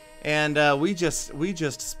 And we just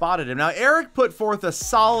spotted him. Now Eric put forth a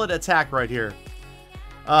solid attack right here.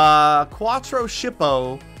 Quattro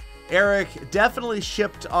Shippo. Eric definitely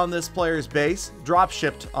shipped on this player's base. Drop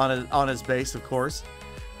shipped on his base, of course.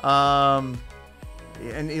 And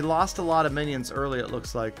he lost a lot of minions early, it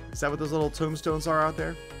looks like. Is that what those little tombstones are out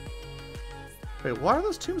there? Wait, what are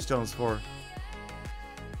those tombstones for?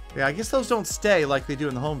 Yeah, I guess those don't stay like they do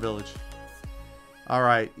in the home village.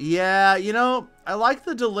 Alright, yeah, you know, I like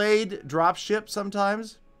the delayed drop ship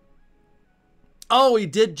sometimes. Oh, he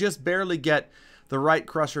did just barely get the right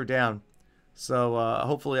crusher down. So,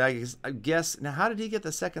 hopefully, I guess... Now, how did he get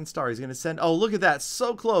the second star? He's going to send... Oh, look at that.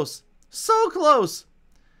 So close. So close.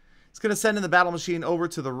 He's going to send in the battle machine over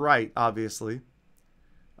to the right, obviously.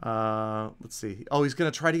 Let's see. Oh, he's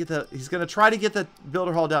going to try to get the... He's going to try to get the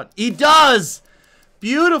builder hall down. He does!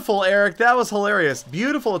 Beautiful, Eric. That was hilarious.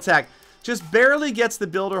 Beautiful attack. Just barely gets the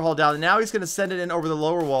builder hall down. And now he's going to send it in over the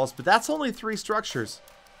lower walls. But that's only 3 structures.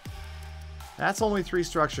 That's only 3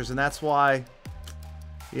 structures. And that's why...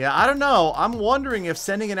 Yeah, I don't know. I'm wondering if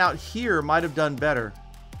sending it out here might have done better.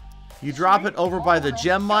 You drop it over by the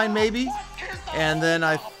gem mine, maybe? And then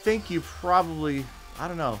I think you probably... I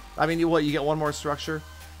don't know. I mean, you get 1 more structure?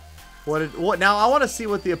 What? Now, I want to see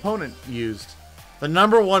what the opponent used. The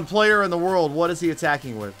 #1 player in the world, what is he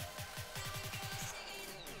attacking with?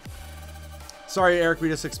 Sorry, Eric, we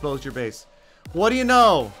just exposed your base. What do you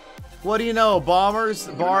know? What do you know? Bombers,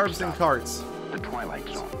 barbs, and carts. The Twilight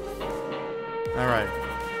Zone. Alright.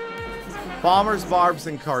 Bombers, barbs,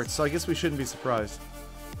 and carts. So I guess we shouldn't be surprised.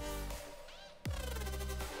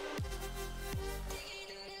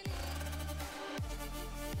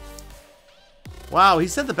 Wow, he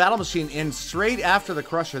sent the battle machine in straight after the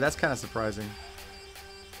crusher. That's kind of surprising.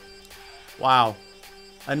 Wow.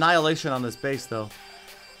 Annihilation on this base, though.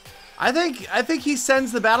 I think he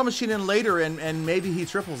sends the battle machine in later, and maybe he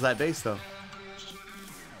triples that base, though.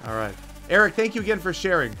 All right. Eric, thank you again for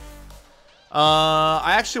sharing.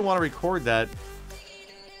 I actually want to record that.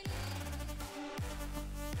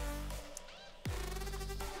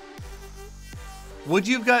 Would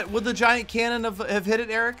the giant cannon have hit it,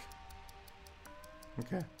 Eric?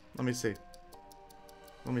 Okay, let me see.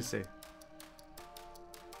 Let me see.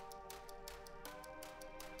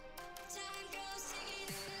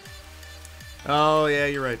 Oh, yeah,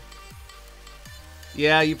 you're right.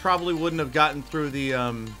 Yeah, you probably wouldn't have gotten through the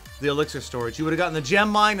elixir storage. You would have gotten the gem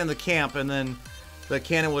mine and the camp, and then the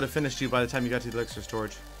cannon would have finished you by the time you got to the elixir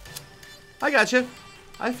storage. I got you.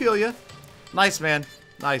 I feel you. Nice, man.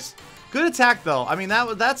 Nice. Good attack, though. I mean,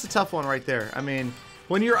 that's a tough one right there. I mean,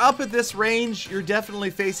 when you're up at this range, you're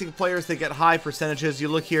definitely facing players that get high percentages. You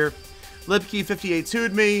look here. Lipke 58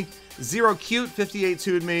 2'd me. Zero Cute 58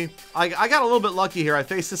 2'd me. I got a little bit lucky here. I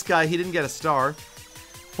faced this guy. He didn't get a star.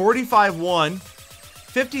 45-1.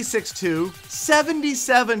 56-2.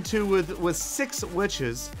 77-2 with 6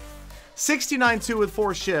 witches. 69-2 with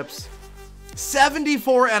 4 ships.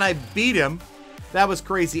 74 and I beat him. That was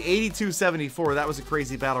crazy. 82-74. That was a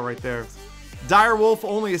crazy battle right there. Direwolf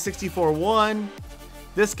only a 64-1.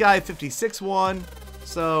 This guy 56-1.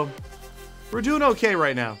 So we're doing okay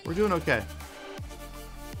right now. We're doing okay.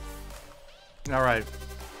 All right.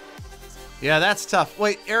 Yeah, that's tough.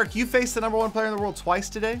 Wait, Eric, you faced the #1 player in the world twice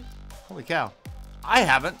today? Holy cow. I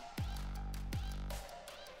haven't.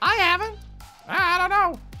 I don't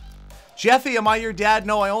know. Jeffy, am I your dad?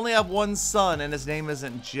 No, I only have 1 son, and his name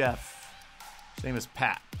isn't Jeff. His name is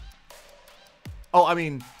Pat. Oh, I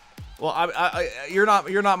mean, well, you're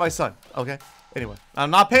not my son. Okay. Anyway,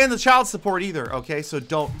 I'm not paying the child support either. Okay, so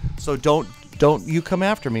don't you come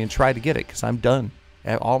after me and try to get it, because I'm done.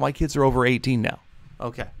 All my kids are over 18 now.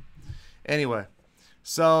 Okay. Anyway,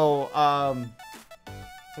 so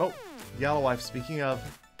oh, Yellow Wife. Speaking of,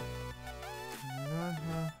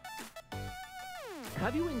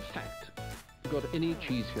 have you in fact got any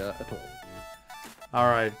cheese here at all? All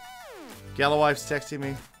right. Yellow Wife's texting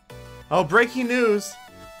me. Oh, breaking news!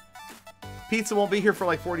 Pizza won't be here for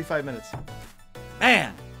like 45 minutes.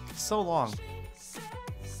 Man, so long.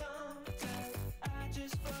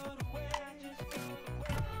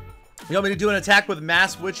 You want me to do an attack with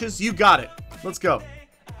mass witches? You got it. Let's go.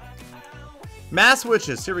 Mass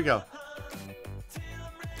witches. Here we go.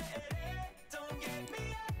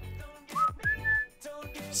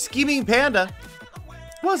 Scheming Panda.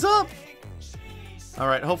 What's up? All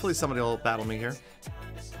right. Hopefully somebody will battle me here.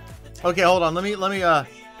 Okay, hold on. Let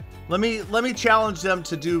me challenge them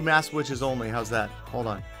to do mass witches only. How's that? Hold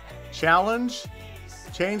on. Challenge.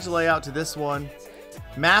 Change the layout to this one.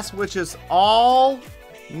 Mass witches all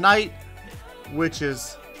night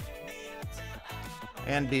witches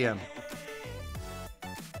and BM.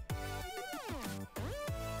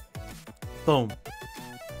 Boom.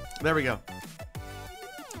 There we go.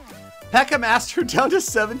 Pekka Master down to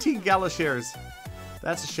 17 Gala shares.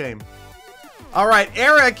 That's a shame. All right,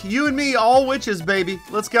 Eric, you and me, all witches, baby.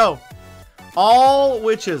 Let's go. All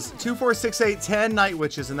witches. 2, 4, 6, 8, 10 night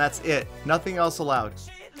witches, and that's it. Nothing else allowed.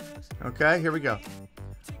 Okay, here we go.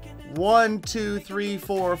 1, 2, 3,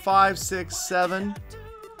 4, 5, 6, 7,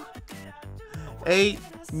 8,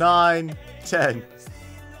 9, 10.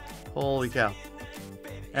 Holy cow.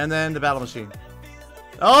 And then the battle machine.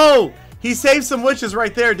 Oh! He saved some witches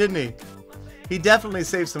right there, didn't he? He definitely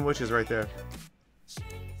saved some witches right there.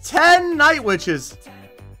 10 night witches.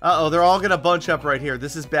 Uh-oh, they're all gonna bunch up right here.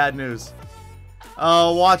 This is bad news.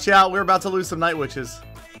 Oh, watch out. We're about to lose some night witches.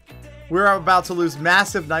 We're about to lose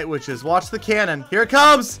massive night witches. Watch the cannon. Here it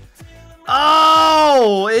comes.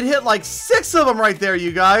 Oh, it hit like 6 of them right there,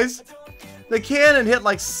 you guys. The cannon hit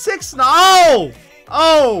like 6. Oh!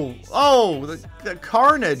 Oh! Oh! The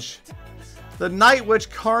carnage. The night witch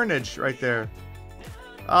carnage right there.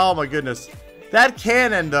 Oh my goodness. That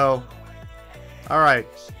cannon, though. Alright.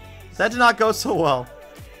 That did not go so well.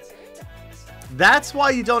 That's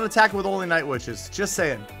why you don't attack with only night witches. Just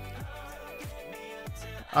saying.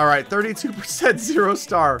 Alright, 32% 0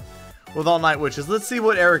 star with all night witches. Let's see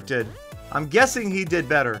what Eric did. I'm guessing he did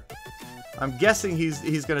better. I'm guessing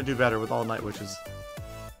he's gonna do better with all night witches.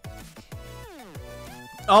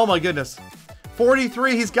 Oh my goodness.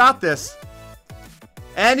 43, he's got this.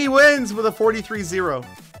 And he wins with a 43-0.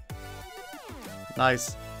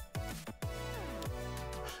 Nice.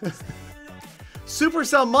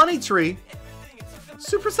 Supercell Money Tree.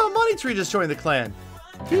 Supercell Money Tree just joined the clan.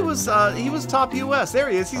 He was top US. There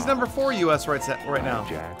he is. He's number 4 US right now.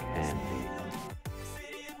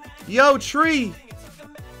 Yo, Tree.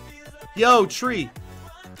 Yo, Tree.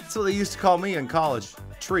 That's what they used to call me in college.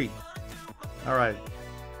 Tree. All right.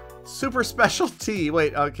 Super Special T.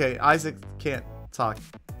 Wait, okay. Isaac can't talk.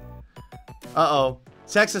 Uh-oh.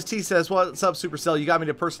 Texas T says, what's up, Supercell? You got me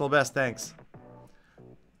to personal best. Thanks.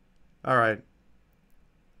 All right.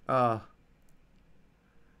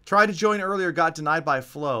 Tried to join earlier, got denied by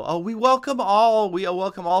Flo. Oh, we welcome all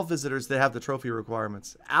visitors that have the trophy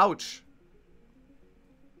requirements. Ouch.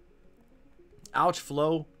 Ouch,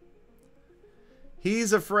 Flo.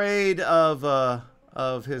 He's afraid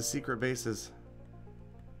of his secret bases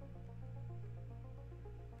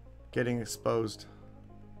getting exposed.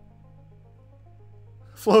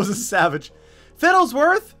 Flo's a savage.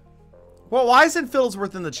 Fiddlesworth? Well, why isn't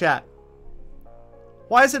Fiddlesworth in the chat?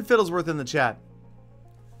 Why isn't Fiddlesworth in the chat?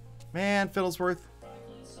 Man, Fiddlesworth.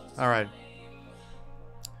 Alright.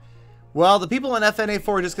 Well, the people in FNA4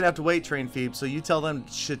 are just going to have to wait, Train Phoebe, so you tell them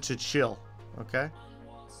to chill. Okay?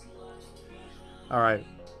 Alright.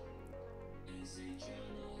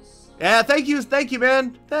 Yeah, thank you,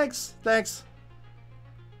 man. Thanks.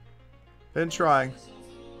 Been trying.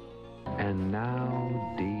 And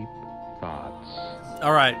now, Deep Thoughts.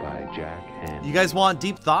 Alright. By Jack Handy. You guys want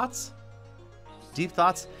deep thoughts? Deep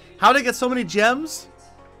thoughts? How to get so many gems?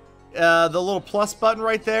 The little plus button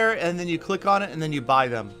right there, and then you click on it, and then you buy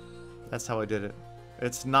them. That's how I did it.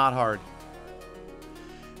 It's not hard.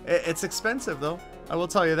 It's expensive, though. I will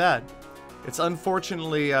tell you that. It's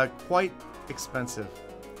unfortunately quite expensive.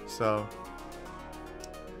 So,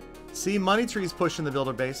 see, Money Tree's pushing the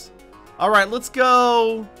builder base. All right, let's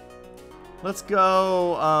go. Let's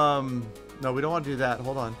go. No, we don't want to do that.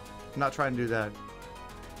 Hold on. I'm not trying to do that.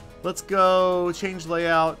 Let's go change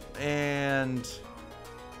layout and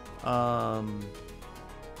all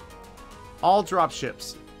drop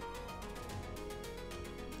ships.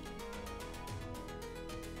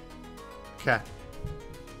 Okay.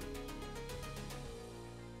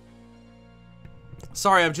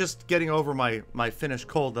 Sorry, I'm just getting over my Finnish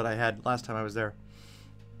cold that I had last time I was there.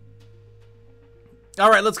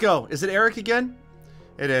 Alright, let's go. Is it Eric again?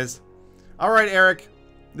 It is. Alright, Eric.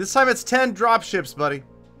 This time it's 10 drop ships, buddy.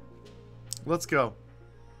 Let's go.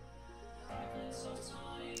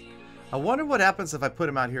 I wonder what happens if I put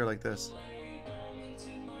him out here like this.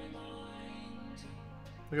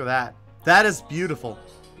 Look at that. That is beautiful.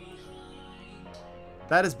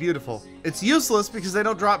 That is beautiful. It's useless because they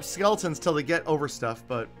don't drop skeletons till they get over stuff,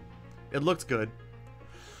 but it looks good.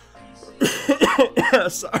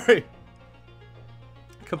 Sorry.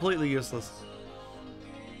 Completely useless.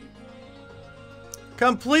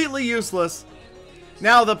 Completely useless.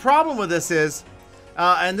 Now, the problem with this is,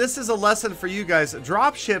 and this is a lesson for you guys,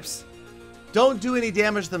 drop ships don't do any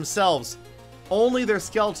damage themselves. Only their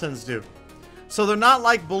skeletons do. So they're not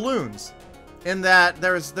like balloons in that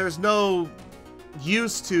there's no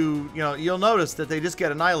use to, you know, you'll notice that they just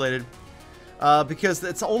get annihilated because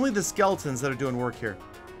it's only the skeletons that are doing work here.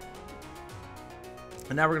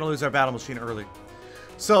 And now we're going to lose our battle machine early.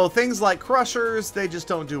 So things like crushers, they just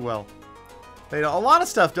don't do well. A lot of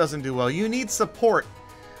stuff doesn't do well. You need support.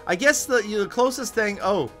 I guess the closest thing...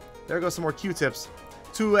 Oh, there goes some more Q-tips.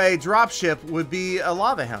 to a dropship would be a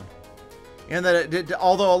lava hound. And that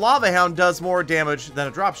although a lava hound does more damage than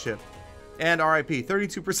a dropship. And RIP,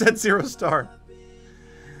 32% 0 star.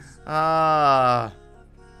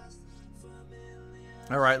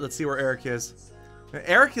 Alright, let's see where Eric is.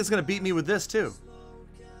 Eric is going to beat me with this too.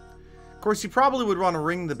 Of course, you probably would want to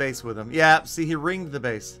ring the base with him. Yeah, see, he ringed the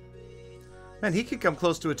base. Man, he could come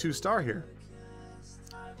close to a 2-star here.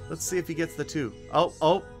 Let's see if he gets the 2.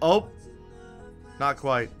 Oh. Not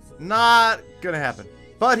quite. Not gonna happen.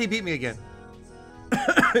 But he beat me again.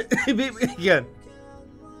 He beat me again.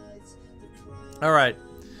 Alright.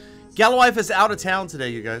 Galawife is out of town today,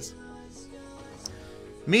 you guys.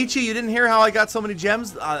 Michi, you didn't hear how I got so many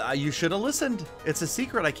gems? You should have listened. It's a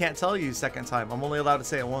secret. I can't tell you second time. I'm only allowed to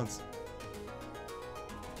say it once.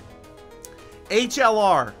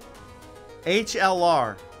 HLR.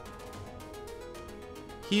 HLR.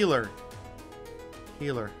 Healer.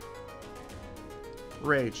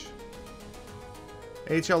 Rage.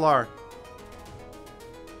 HLR.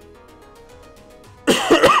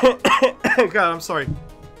 Oh god, I'm sorry.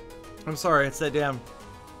 I'm sorry, it's that damn...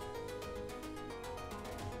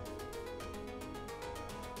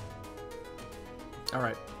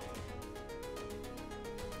 Alright.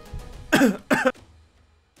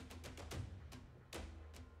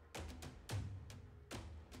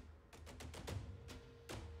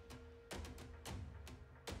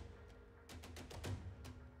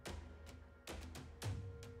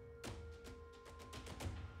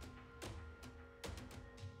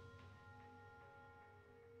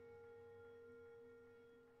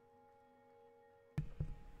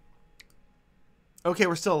 Okay,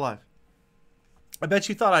 we're still alive. I bet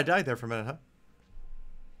you thought I died there for a minute,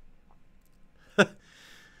 huh?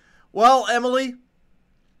 Well, Emily.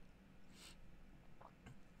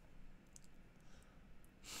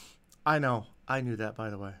 I know. I knew that,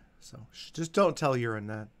 by the way. So, just don't tell Urine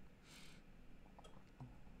that.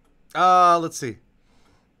 Let's see.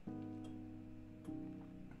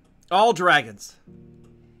 All dragons.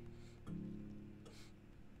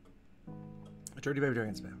 Dirty baby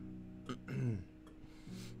dragon spam.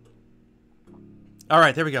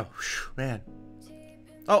 Alright, there we go. Whew, man.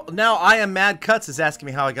 Oh, now I am Mad Cuts is asking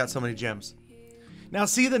me how I got so many gems. Now,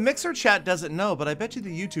 see, the Mixer chat doesn't know, but I bet you the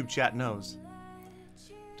YouTube chat knows.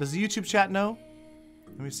 Does the YouTube chat know?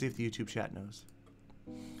 Let me see if the YouTube chat knows.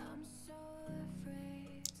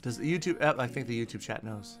 Does the YouTube... I think the YouTube chat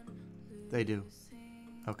knows. They do.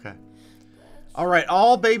 Okay. Alright,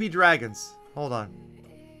 all baby dragons. Hold on.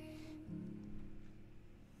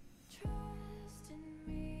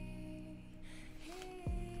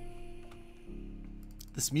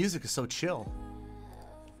 This music is so chill.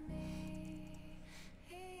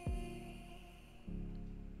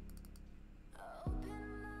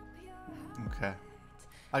 Okay.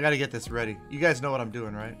 I gotta get this ready. You guys know what I'm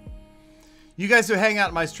doing, right? You guys who hang out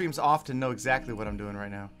in my streams often know exactly what I'm doing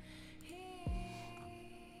right now.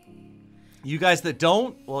 You guys that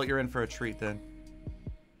don't, well, you're in for a treat then.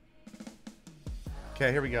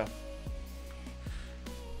 Okay, here we go.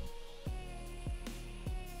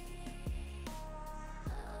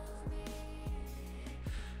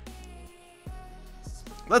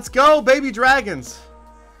 Let's go, baby dragons.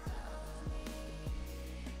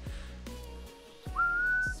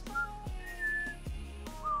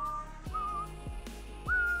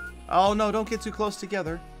 Oh no, don't get too close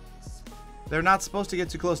together. They're not supposed to get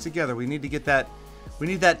too close together. We need to get that, we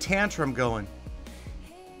need that tantrum going.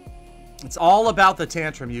 It's all about the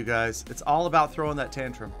tantrum, you guys. It's all about throwing that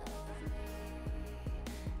tantrum.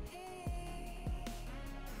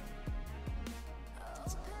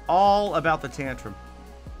 It's all about the tantrum.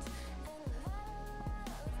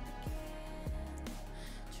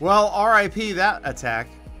 Well, RIP that attack.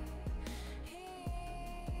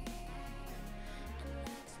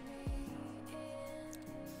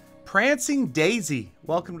 Prancing Daisy,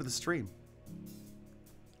 welcome to the stream.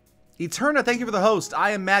 Eterna, thank you for the host.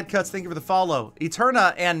 I am Mad Cuts, thank you for the follow.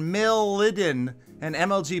 Eterna and Millidin and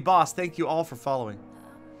MLG Boss, thank you all for following.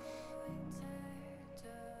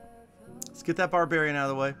 Let's get that barbarian out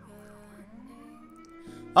of the way.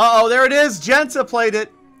 Uh-oh, there it is. Jensa played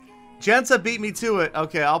it. Jensa beat me to it.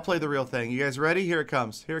 Okay, I'll play the real thing. You guys ready? Here it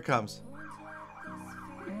comes. Here it comes.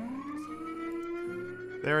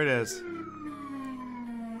 There it is.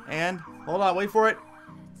 And, hold on, wait for it.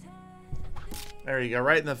 There you go,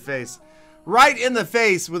 right in the face. Right in the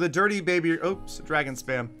face with a dirty baby. Oops, dragon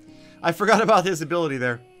spam. I forgot about his ability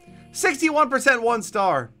there. 61% 1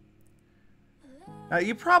 star. Now,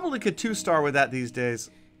 you probably could 2-star with that these days.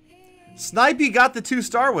 Snipey got the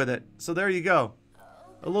 2-star with it, so there you go.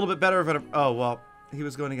 A little bit better of an... Oh, well, he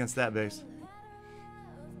was going against that base.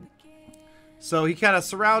 So he kind of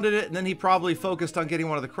surrounded it, and then he probably focused on getting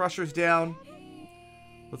one of the crushers down.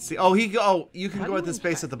 Let's see. Oh, you can go at this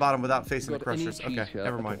base at the bottom without facing the crushers. Okay,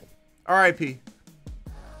 never mind. R.I.P.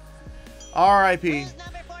 R.I.P.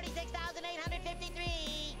 Number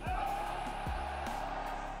 46,853.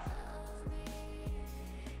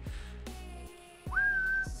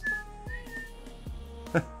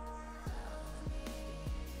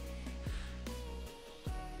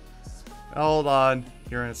 Hold on.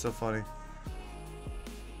 Urine is so funny.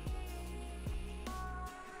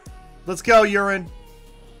 Let's go, Urine.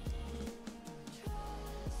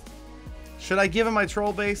 Should I give him my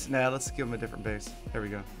troll base? Nah, let's give him a different base. There we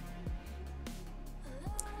go.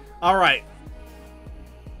 Alright.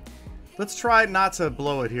 Let's try not to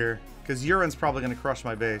blow it here, because Urine's probably going to crush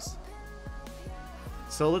my base.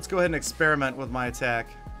 So let's go ahead and experiment with my attack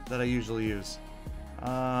that I usually use.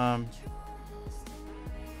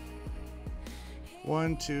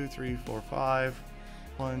 1, 2, 3, 4, 5.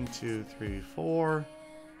 1, 2, 3, 4.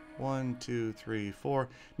 1, 2, 3, 4.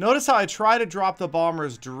 Notice how I try to drop the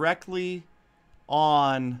bombers directly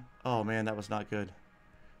on... Oh man, that was not good.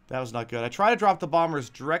 That was not good. I try to drop the bombers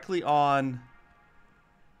directly on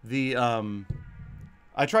the...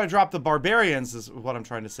 I try to drop the barbarians, is what I'm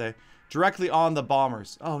trying to say. Directly on the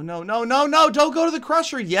bombers. Oh, no, no, no, no! Don't go to the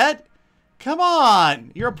crusher yet! Come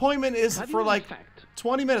on! Your appointment is for like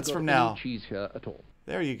 20 minutes from now. Cheese here at all?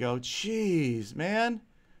 There you go. Cheese, man.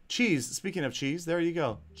 Cheese. Speaking of cheese, there you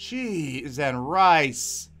go. Cheese and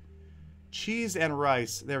rice. Cheese and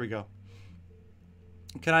rice. There we go.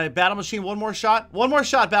 Can I battle machine one more shot? One more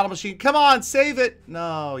shot, battle machine. Come on, save it.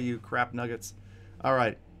 No, you crap nuggets. All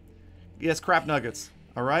right. Yes, crap nuggets.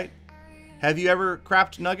 All right. Have you ever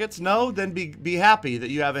crapped nuggets? No? Then be happy that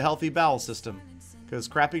you have a healthy bowel system. Because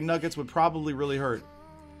crapping nuggets would probably really hurt.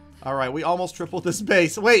 All right, we almost tripled this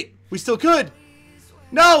base. Wait, we still could.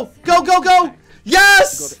 No! Go, go, go!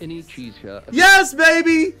 Yes! Got any cheese here? Yes,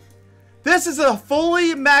 baby! This is a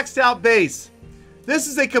fully maxed out base. This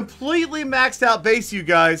is a completely maxed out base, you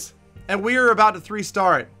guys. And we are about to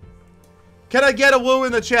 3-star it. Can I get a woo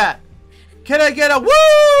in the chat? Can I get a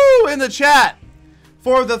woo in the chat?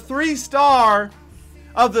 For the 3-star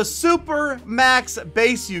of the super max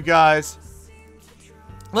base, you guys.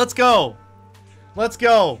 Let's go. Let's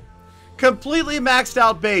go. Completely maxed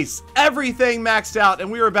out base. Everything maxed out.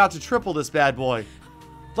 And we are about to triple this bad boy.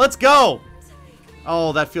 Let's go.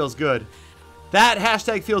 Oh, that feels good. That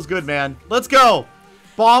hashtag feels good, man. Let's go.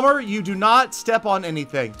 Bomber, you do not step on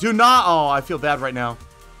anything. Do not. Oh, I feel bad right now.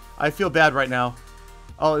 I feel bad right now.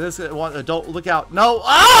 Oh, this one. Don't look out. No.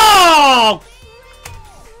 Oh!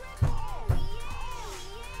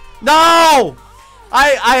 No!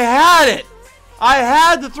 I had it. I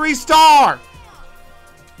had the 3-star.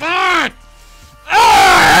 I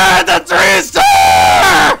had the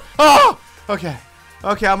 3-star. Oh, okay.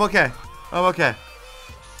 Okay, I'm okay. I'm okay.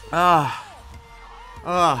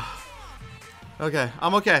 Okay,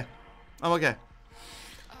 I'm okay. I'm okay.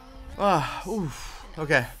 Oof.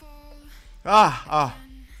 Okay. I'm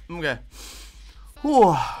okay.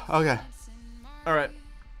 Whew. Okay. All right.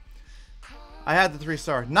 I had the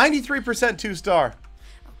 3-star. 93% 2-star.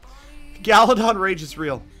 Galadon rage is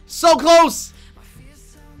real. So close!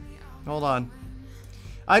 Hold on.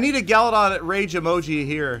 I need a Galadon rage emoji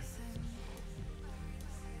here.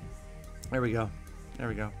 There we go. There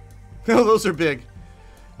we go. Oh, those are big.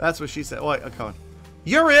 That's what she said. Oh, wait, come on.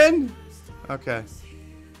 You're in! Okay.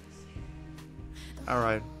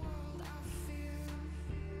 Alright.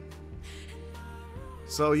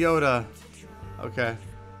 So, Yoda. Okay.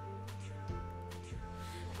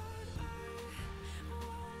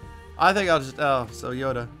 I think I'll just... Oh, so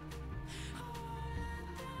Yoda.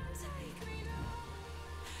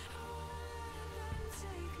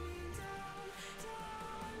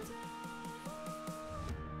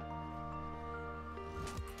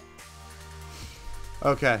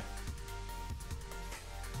 Okay.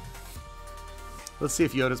 Let's see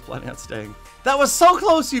if Yoda's planning on staying. That was so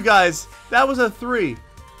close, you guys! That was a 3.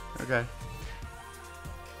 Okay.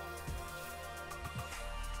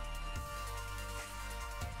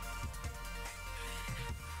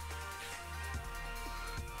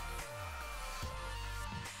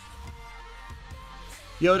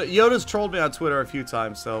 Yoda's trolled me on Twitter a few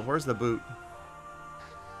times, so where's the boot?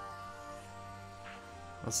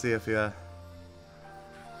 Let's see if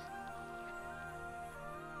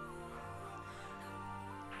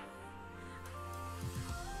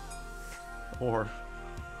or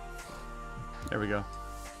there we go.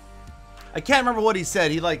 I can't remember what he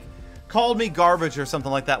said. He like called me garbage or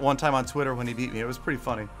something like that one time on Twitter when he beat me. It was pretty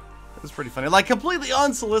funny. It was pretty funny. Like completely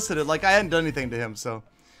unsolicited. Like I hadn't done anything to him, so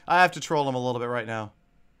I have to troll him a little bit right now.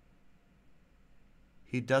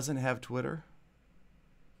 He doesn't have Twitter?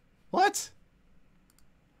 What?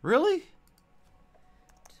 Really?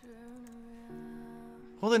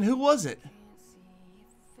 Well, then who was it?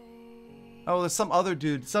 Oh, there's some other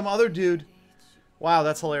dude. Some other dude. Wow,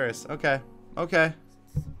 that's hilarious. Okay. Okay.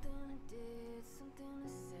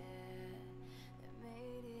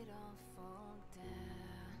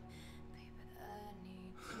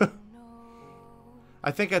 I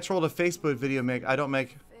think I trolled a Facebook video. I don't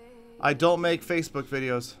make Facebook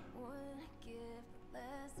videos.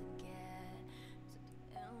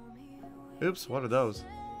 Oops, what are those?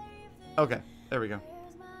 Okay, there we go.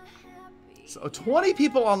 So 20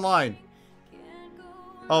 people online.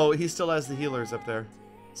 Oh, he still has the healers up there.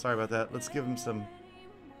 Sorry about that. Let's give him some.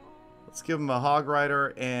 Let's give him a hog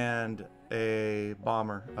rider and a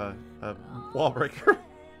bomber, a wall breaker.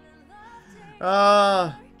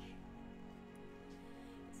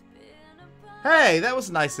 Hey, that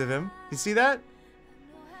was nice of him. You see that?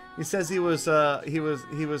 He says he was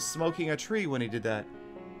smoking a tree when he did that.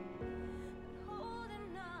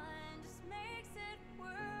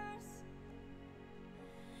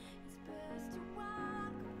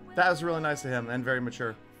 That was really nice of him and very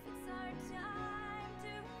mature.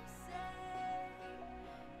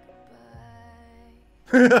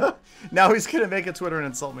 Now he's gonna make a Twitter and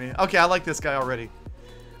insult me. Okay, I like this guy already.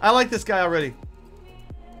 I like this guy already.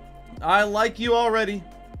 I like you already.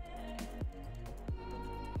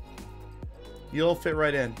 You'll fit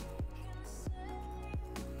right in.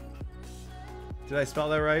 Did I spell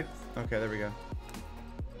that right? Okay, there we go.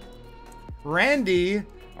 Randy,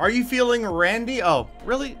 are you feeling Randy? Oh,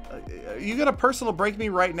 really? You gonna personal break me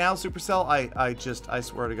right now, Supercell? I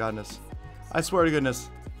swear to goodness. I swear to goodness.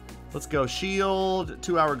 Let's go. Shield,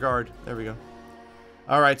 2-hour guard. There we go.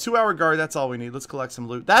 All right, 2-hour guard. That's all we need. Let's collect some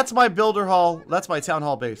loot. That's my builder hall. That's my town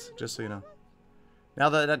hall base, just so you know. Now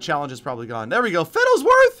that challenge is probably gone. There we go.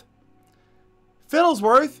 Fiddlesworth.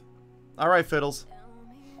 Fiddlesworth. All right, Fiddles.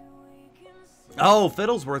 Oh,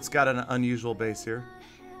 Fiddlesworth's got an unusual base here.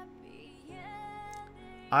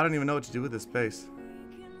 I don't even know what to do with this base.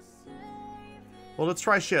 Well, let's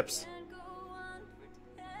try ships.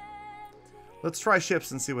 Let's try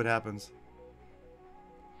ships and see what happens.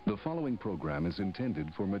 The following program is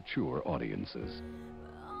intended for mature audiences.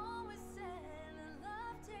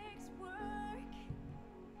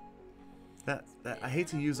 I hate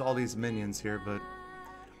to use all these minions here, but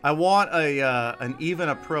I want an even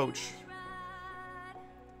approach.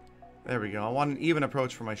 There we go. I want an even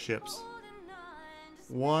approach for my ships.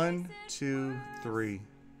 1, 2, 3.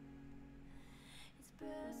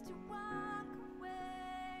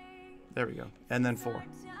 There we go. And then 4.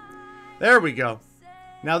 There we go.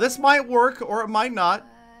 Now this might work or it might not.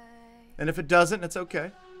 And if it doesn't, it's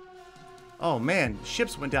okay. Oh man,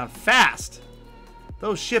 ships went down fast.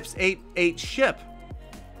 Those ships ate ship.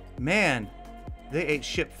 Man, they ate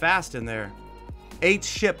ship fast in there. Ate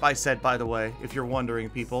ship, I said, by the way, if you're wondering,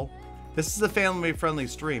 people. This is a family-friendly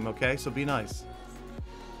stream, okay? So be nice.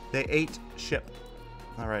 They ate ship.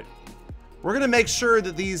 All right. We're going to make sure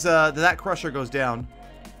that these that crusher goes down.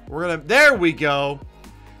 We're going to... There we go.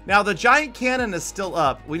 Now, the giant cannon is still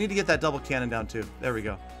up. We need to get that double cannon down, too. There we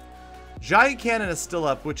go. Giant cannon is still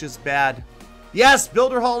up, which is bad. Yes,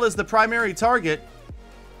 Builder Hall is the primary target.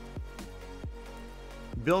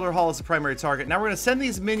 Builder Hall is the primary target. Now we're going to send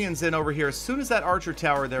these minions in over here. As soon as that archer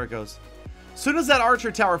tower, there it goes. As soon as that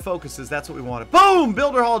archer tower focuses, that's what we wanted. Boom!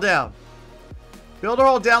 Builder Hall down. Builder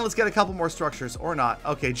Hall down. Let's get a couple more structures. Or not.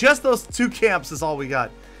 Okay, just those 2 camps is all we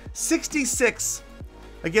got. 66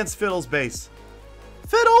 against Fiddle's base.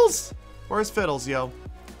 Fiddles! Where's Fiddles, yo?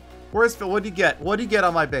 Where's Fiddles? What'd you get? What'd you get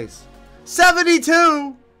on my base?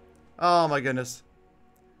 72! Oh my goodness.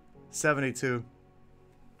 72.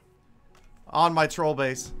 On my troll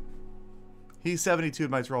base. He's 72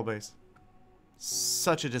 in my troll base.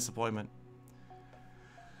 Such a disappointment.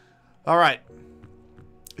 Alright.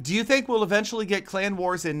 Do you think we'll eventually get clan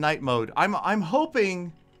wars in night mode? I'm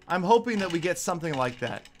hoping that we get something like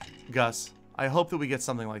that, Gus. I hope that we get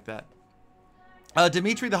something like that.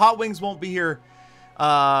 Dimitri, the hot wings won't be here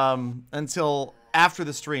until after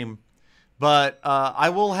the stream. But I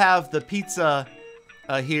will have the pizza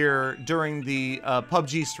here during the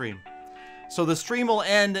PUBG stream. So the stream will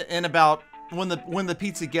end in about when the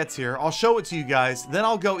pizza gets here. I'll show it to you guys. Then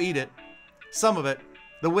I'll go eat it. Some of it.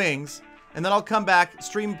 The wings. And then I'll come back,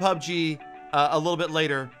 stream PUBG a little bit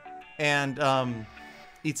later. And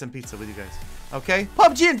eat some pizza with you guys. Okay?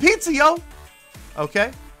 PUBG and pizza, yo!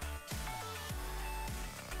 Okay?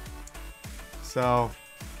 So,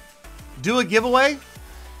 do a giveaway?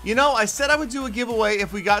 You know, I said I would do a giveaway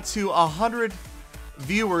if we got to 100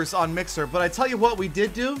 viewers on Mixer. But I tell you what we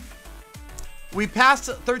did do. We passed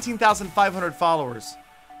 13,500 followers.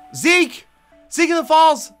 Zeke! Zeke in the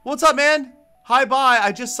Falls! What's up, man? Hi, bye.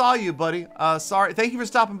 I just saw you, buddy. Sorry. Thank you for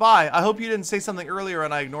stopping by. I hope you didn't say something earlier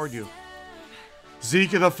and I ignored you.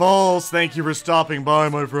 Zeke in the Falls, thank you for stopping by,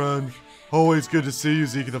 my friend. Always good to see you,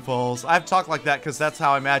 Zeke in the Falls. I've talked like that because that's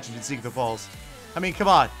how I imagined Zeke in the Falls. I mean, come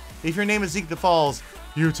on. If your name is Zeke in the Falls,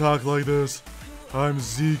 you talk like this. I'm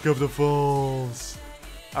Zeke of the Falls.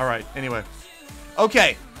 All right, anyway.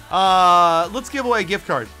 Okay, let's give away a gift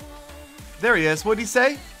card. There he is. What'd he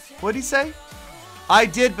say? What'd he say? I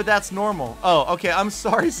did, but that's normal. Oh, okay, I'm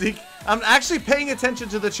sorry, Zeke. I'm actually paying attention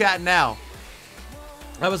to the chat now.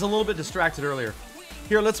 I was a little bit distracted earlier.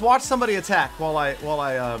 Here, let's watch somebody attack while I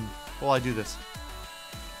do this.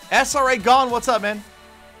 SRA Gone, what's up, man?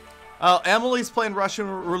 Emily's playing Russian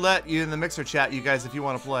roulette. You in the mixer chat, you guys, if you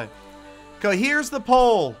want to play. Okay, here's the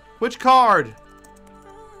poll. Which card?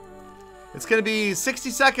 It's gonna be 60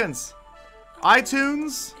 seconds.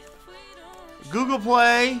 iTunes, Google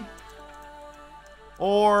Play,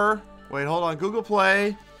 or wait, hold on, Google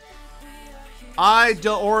Play.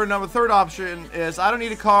 Or number third option is I don't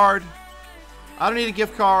need a card. I don't need a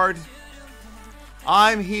gift card.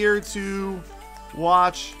 I'm here to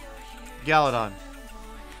watch Galadon.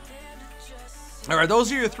 All right,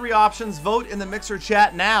 those are your three options. Vote in the mixer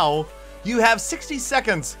chat now. You have 60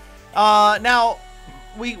 seconds. Now,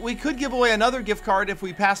 we could give away another gift card if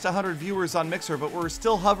we passed 100 viewers on Mixer, but we're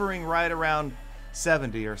still hovering right around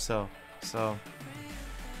 70 or so. So,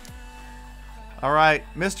 all right,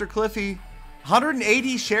 Mr. Cliffy,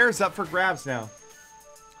 180 shares up for grabs now.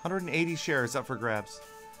 180 shares up for grabs.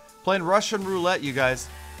 Playing Russian roulette, you guys.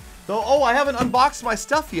 Though, oh, I haven't unboxed my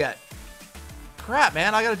stuff yet. Crap,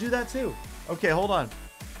 man, I gotta do that too. Okay, hold on.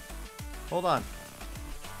 Hold on.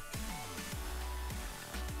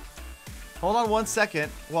 Hold on 1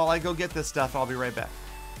 second while I go get this stuff. I'll be right back.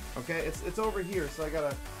 Okay, it's over here, so I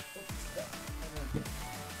gotta.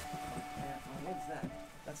 What's that?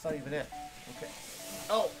 That's not even it. Okay.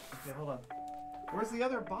 Oh, okay, hold on. Where's the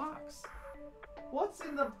other box? What's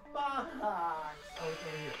in the box? Oh, it's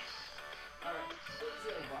over here. All right. Where's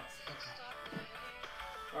the other box? Okay.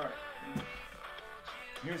 All right.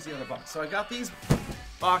 Here's the other box. So I got these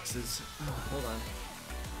boxes. Oh, hold on.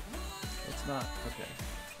 It's not okay.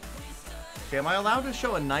 Okay, am I allowed to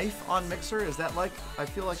show a knife on Mixer? Is that like, I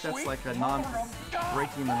feel like that's like a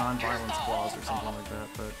breaking the non-violence clause or something like that,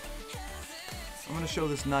 but I'm gonna show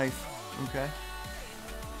this knife, okay?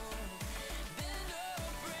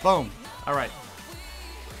 Boom. All right.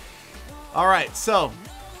 All right, so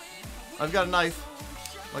I've got a knife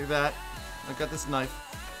like that. I've got this knife,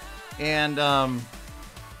 and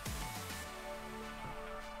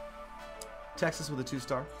Texas with a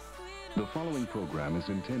 2-star. The following program is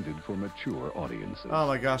intended for mature audiences. Oh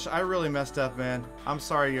my gosh, I really messed up, man. I'm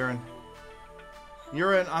sorry, Urine.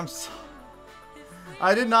 Urine,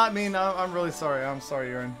 I did not mean. I'm really sorry. I'm sorry,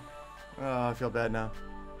 Urine. Oh, I feel bad now.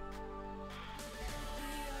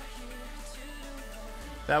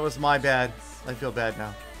 That was my bad. I feel bad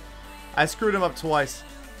now. I screwed him up twice.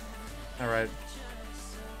 Alright.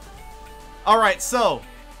 Alright, so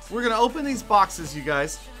we're gonna open these boxes, you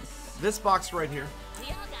guys. This box right here.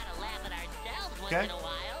 Okay?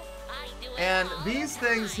 And these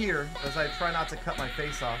things here, as I try not to cut my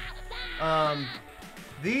face off,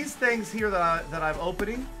 these things here that I'm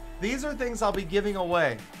opening, these are things I'll be giving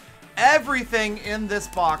away. Everything in this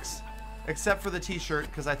box, except for the t-shirt,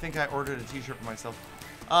 because I think I ordered a t-shirt for myself.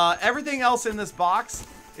 Everything else in this box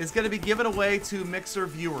is going to be given away to Mixer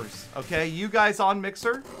viewers. Okay, you guys on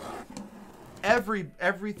Mixer,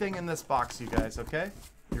 everything in this box, you guys. Okay,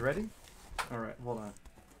 you ready? All right, hold on.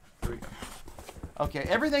 Here we go. Okay,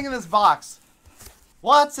 everything in this box.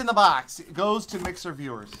 What's in the box? It goes to Mixer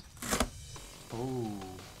viewers. Ooh.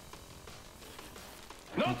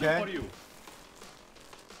 Okay. For you.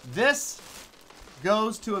 This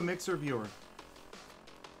goes to a Mixer viewer.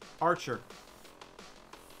 Archer.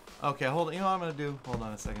 Okay, hold on. You know what I'm gonna do? Hold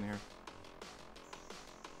on a second here.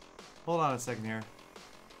 Hold on a second here.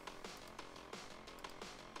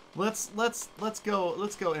 Let's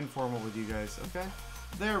go informal with you guys, okay?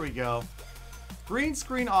 There we go. Green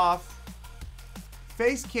screen off.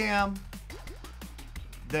 Face cam.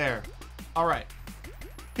 There. All right.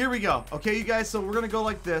 Here we go. Okay, you guys. So we're gonna go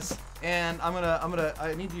like this, and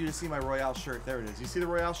I need you to see my Royale shirt. There it is. You see the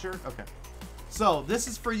Royale shirt? Okay. So this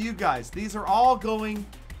is for you guys. These are all going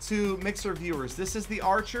to Mixer viewers. This is the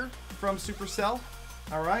Archer from Supercell.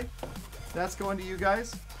 All right. That's going to you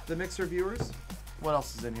guys, the Mixer viewers. What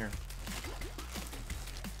else is in here?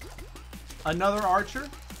 Another Archer.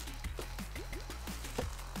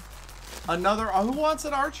 Another, who wants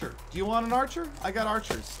an archer? Do you want an archer? I got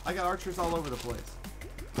archers. I got archers all over the place.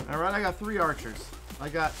 All right, I got 3 archers. I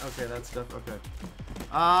got, okay, that's stuff, okay.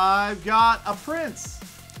 I've got a prince.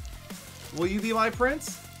 Will you be my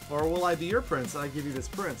prince? Or will I be your prince? I give you this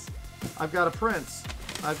prince. I've got a prince.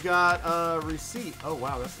 I've got a receipt. Oh,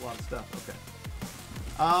 wow, that's a lot of stuff, okay.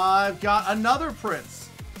 I've got another prince.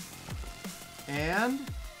 And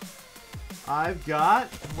I've got,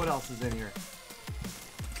 what else is in here?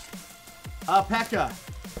 A P.E.K.K.A.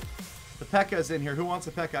 The P.E.K.K.A. is in here. Who wants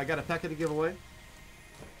a P.E.K.K.A.? I got a P.E.K.K.A. to give away.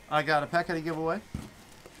 I got a P.E.K.K.A. to give away.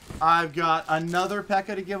 I've got another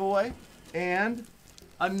P.E.K.K.A. to give away. And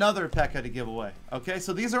another P.E.K.K.A. to give away. Okay,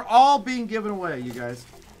 so these are all being given away, you guys.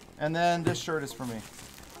 And then this shirt is for me.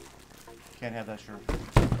 Can't have that shirt.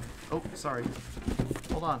 Oh, sorry.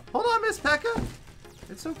 Hold on. Hold on, Miss P.E.K.K.A.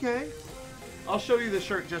 It's okay. I'll show you the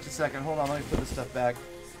shirt in just a second. Hold on, let me put this stuff back.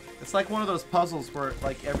 It's like one of those puzzles where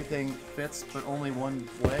like everything fits, but only one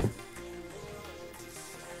way.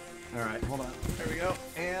 All right, hold on. There we go.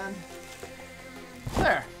 And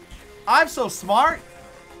there. I'm so smart.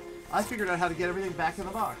 I figured out how to get everything back in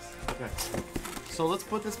the box. Okay. So let's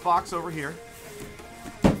put this box over here.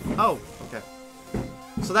 Oh, okay.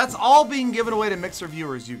 So that's all being given away to Mixer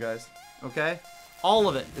viewers, you guys. Okay? All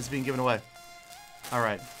of it is being given away. All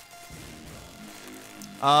right.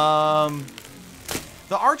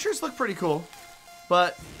 The archers look pretty cool,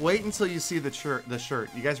 but wait until you see the shirt.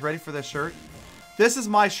 You guys ready for this shirt? This is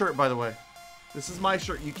my shirt, by the way. This is my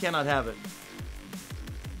shirt. You cannot have it.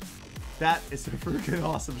 That is a freaking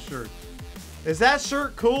awesome shirt. Is that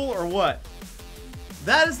shirt cool or what?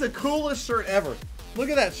 That is the coolest shirt ever. Look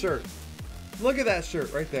at that shirt. Look at that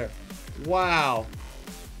shirt right there. Wow.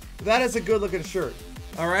 That is a good looking shirt.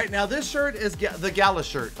 All right, now this shirt is the gala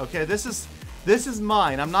shirt. Okay, this is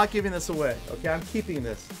mine. I'm not giving this away. Okay, I'm keeping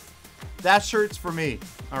this. That shirt's for me.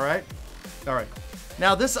 All right. All right.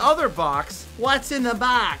 Now this other box, what's in the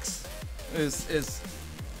box, is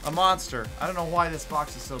a monster. I don't know why this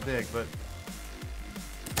box is so big, but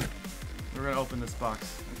we're gonna open this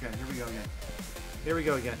box. Okay, here we go again. Here we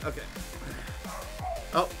go again. Okay.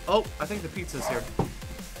 Oh, I think the pizza's here.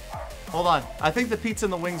 Hold on. I think the pizza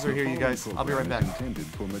and the wings are here, you guys. I'll be right back. Intended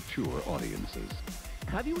for mature audiences.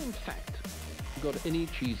 Have you in fact got any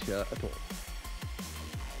cheese here at all?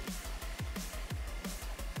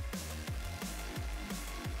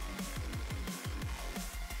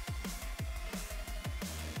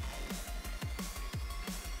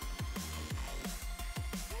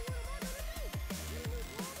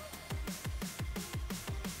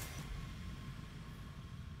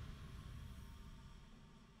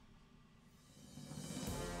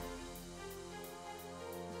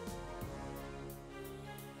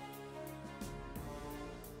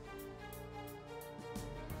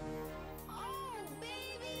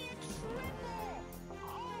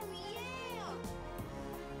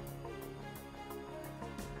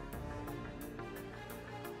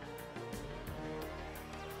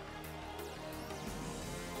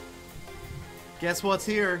 Guess what's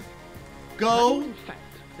here? Go In fact,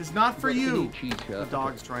 is not for you. cheese here The at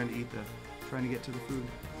dog's trying to get to the food.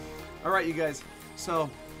 All right, you guys. So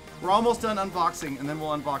we're almost done unboxing, and then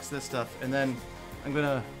we'll unbox this stuff, and then I'm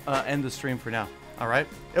gonna end the stream for now. All right?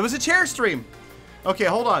 It was a chair stream. Okay,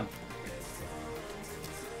 hold on.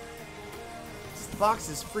 This box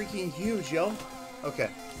is freaking huge, yo. Okay.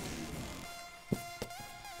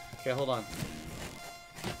 Okay, hold on.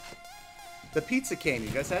 The pizza came. You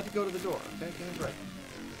guys had to go to the door. Okay, right.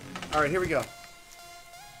 All right, here we go.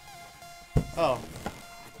 Oh.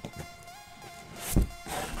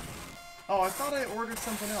 Oh, I thought I ordered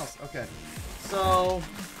something else. Okay. So,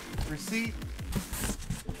 receipt.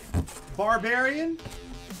 Barbarian.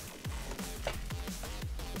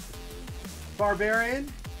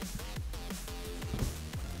 Barbarian.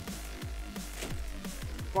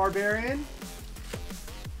 Barbarian.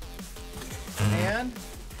 And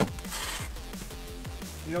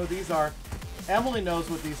you know what these are? Emily knows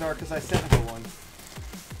what these are because I sent her one.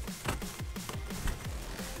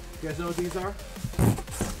 You guys know what these are?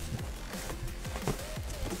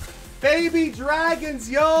 Baby dragons,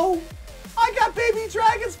 yo! I got baby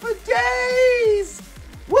dragons for days!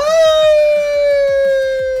 Woo!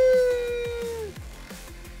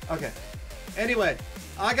 Okay. Anyway,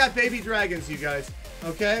 I got baby dragons, you guys.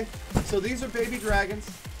 Okay? So these are baby dragons.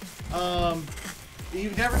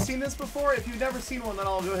 You've never seen this before? If you've never seen one, then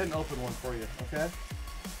I'll go ahead and open one for you, okay?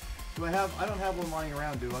 I don't have one lying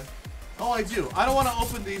around, do I? Oh, I do. I don't want to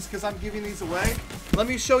open these because I'm giving these away. Let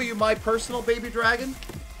me show you my personal baby dragon.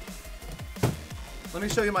 Let me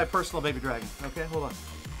show you my personal baby dragon. Okay, hold on.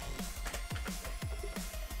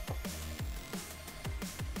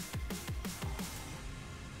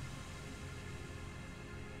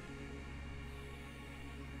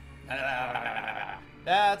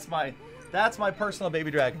 That's my personal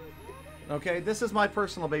baby dragon. Okay, this is my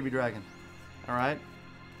personal baby dragon. All right.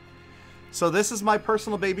 So this is my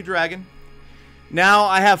personal baby dragon. Now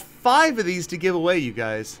I have 5 of these to give away, you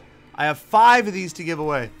guys. I have 5 of these to give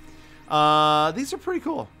away. These are pretty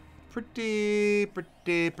cool. Pretty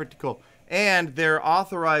cool. And they're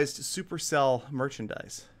authorized Supercell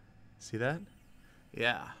merchandise. See that?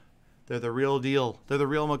 Yeah. They're the real deal. They're the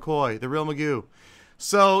real McCoy. The real Magoo.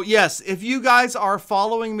 So, yes, if you guys are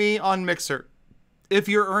following me on Mixer, if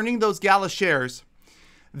you're earning those Gala shares,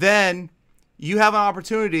 then you have an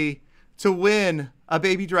opportunity to win a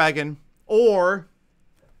baby dragon or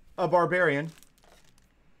a barbarian,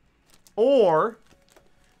 or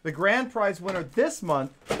the grand prize winner this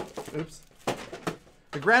month, oops,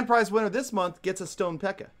 the grand prize winner this month gets a Stone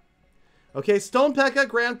Pekka. Okay, Stone Pekka,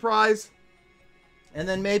 grand prize, and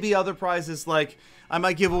then maybe other prizes like I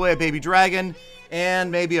might give away a baby dragon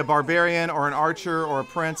and maybe a barbarian or an archer or a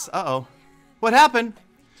prince. Uh-oh. What happened?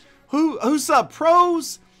 Who subbed?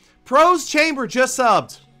 Pros Chamber just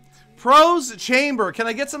subbed. Pros Chamber, can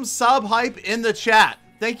I get some sub hype in the chat?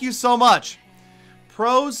 Thank you so much.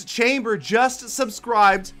 Pros Chamber just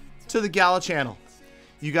subscribed to the Gala channel.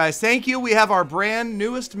 You guys, thank you. We have our brand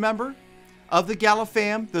newest member of the Gala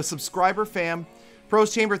fam, the subscriber fam.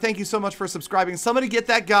 Pros Chamber, thank you so much for subscribing. Somebody get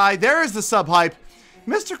that guy. There is the sub hype.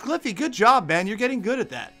 Mr. Cliffy, good job, man. You're getting good at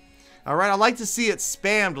that. All right, I like to see it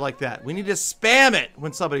spammed like that. We need to spam it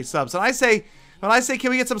when somebody subs. And when I say, can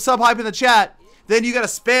we get some sub hype in the chat, then you got to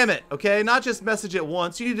spam it, okay? Not just message it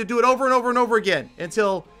once. You need to do it over and over and over again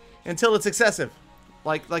until it's excessive.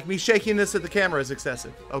 Like me shaking this at the camera is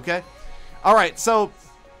excessive, okay? All right, so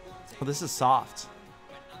this is soft.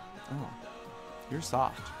 Oh, you're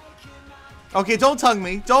soft. Okay, don't tongue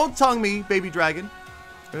me. Don't tongue me, baby dragon.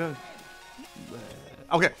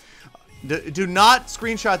 Okay. Do not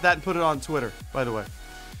screenshot that and put it on Twitter, by the way.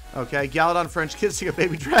 Okay, Galadon French kissing a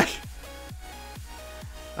baby dragon.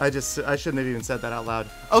 I shouldn't have even said that out loud.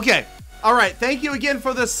 Okay. All right. Thank you again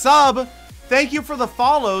for the sub. Thank you for the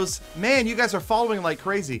follows. Man, you guys are following like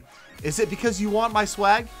crazy. Is it because you want my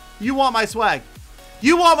swag? You want my swag.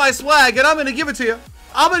 You want my swag, and I'm going to give it to you.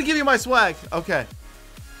 I'm going to give you my swag. Okay.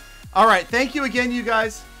 All right. Thank you again, you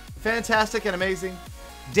guys. Fantastic and amazing.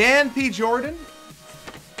 Dan P. Jordan,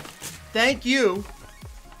 thank you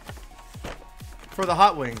for the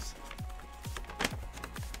hot wings.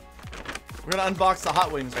 We're going to unbox the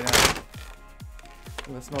hot wings right now.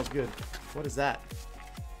 Oh, that smells good. What is that?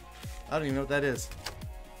 I don't even know what that is.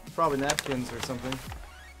 It's probably napkins or something.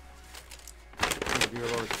 Oh, dear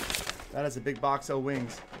Lord. That is a big box of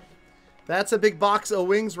wings. That's a big box of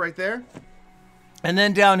wings right there. And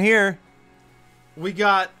then down here, we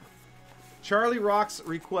got Charlie Rock's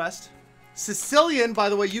request. Sicilian, by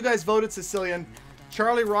the way, you guys voted Sicilian.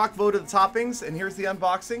 Charlie Rock voted the toppings, and here's the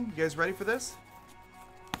unboxing. You guys ready for this?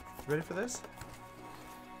 Ready for this?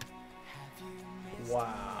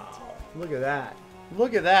 Wow. Look at that.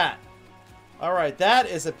 Look at that. All right, that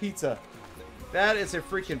is a pizza. That is a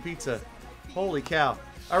freaking pizza. Holy cow.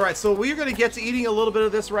 All right, so we're going to get to eating a little bit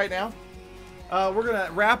of this right now. We're going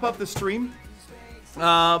to wrap up the stream.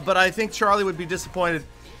 But I think Charlie would be disappointed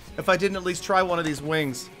if I didn't at least try one of these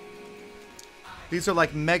wings. These are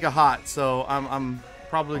like mega hot, so I'm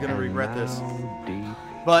probably going to regret this.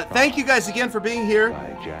 But thank you guys again for being here.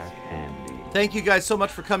 Thank you guys so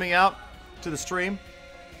much for coming out to the stream.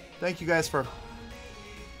 Thank you guys for...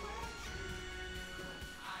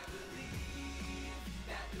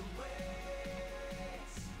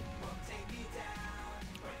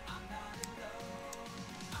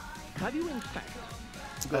 Have you in fact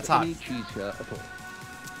That's got hot. any cheese here at all?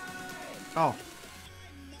 Oh.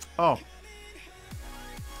 Oh.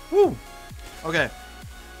 Woo. Okay.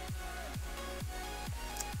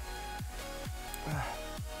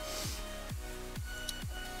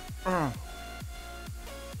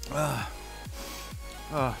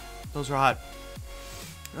 Those are hot.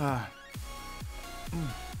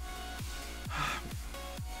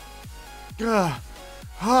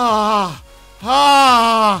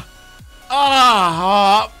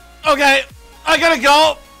 Okay, I gotta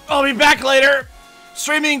go. I'll be back later.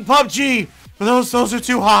 Streaming PUBG. But those are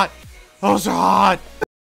too hot. Those are hot.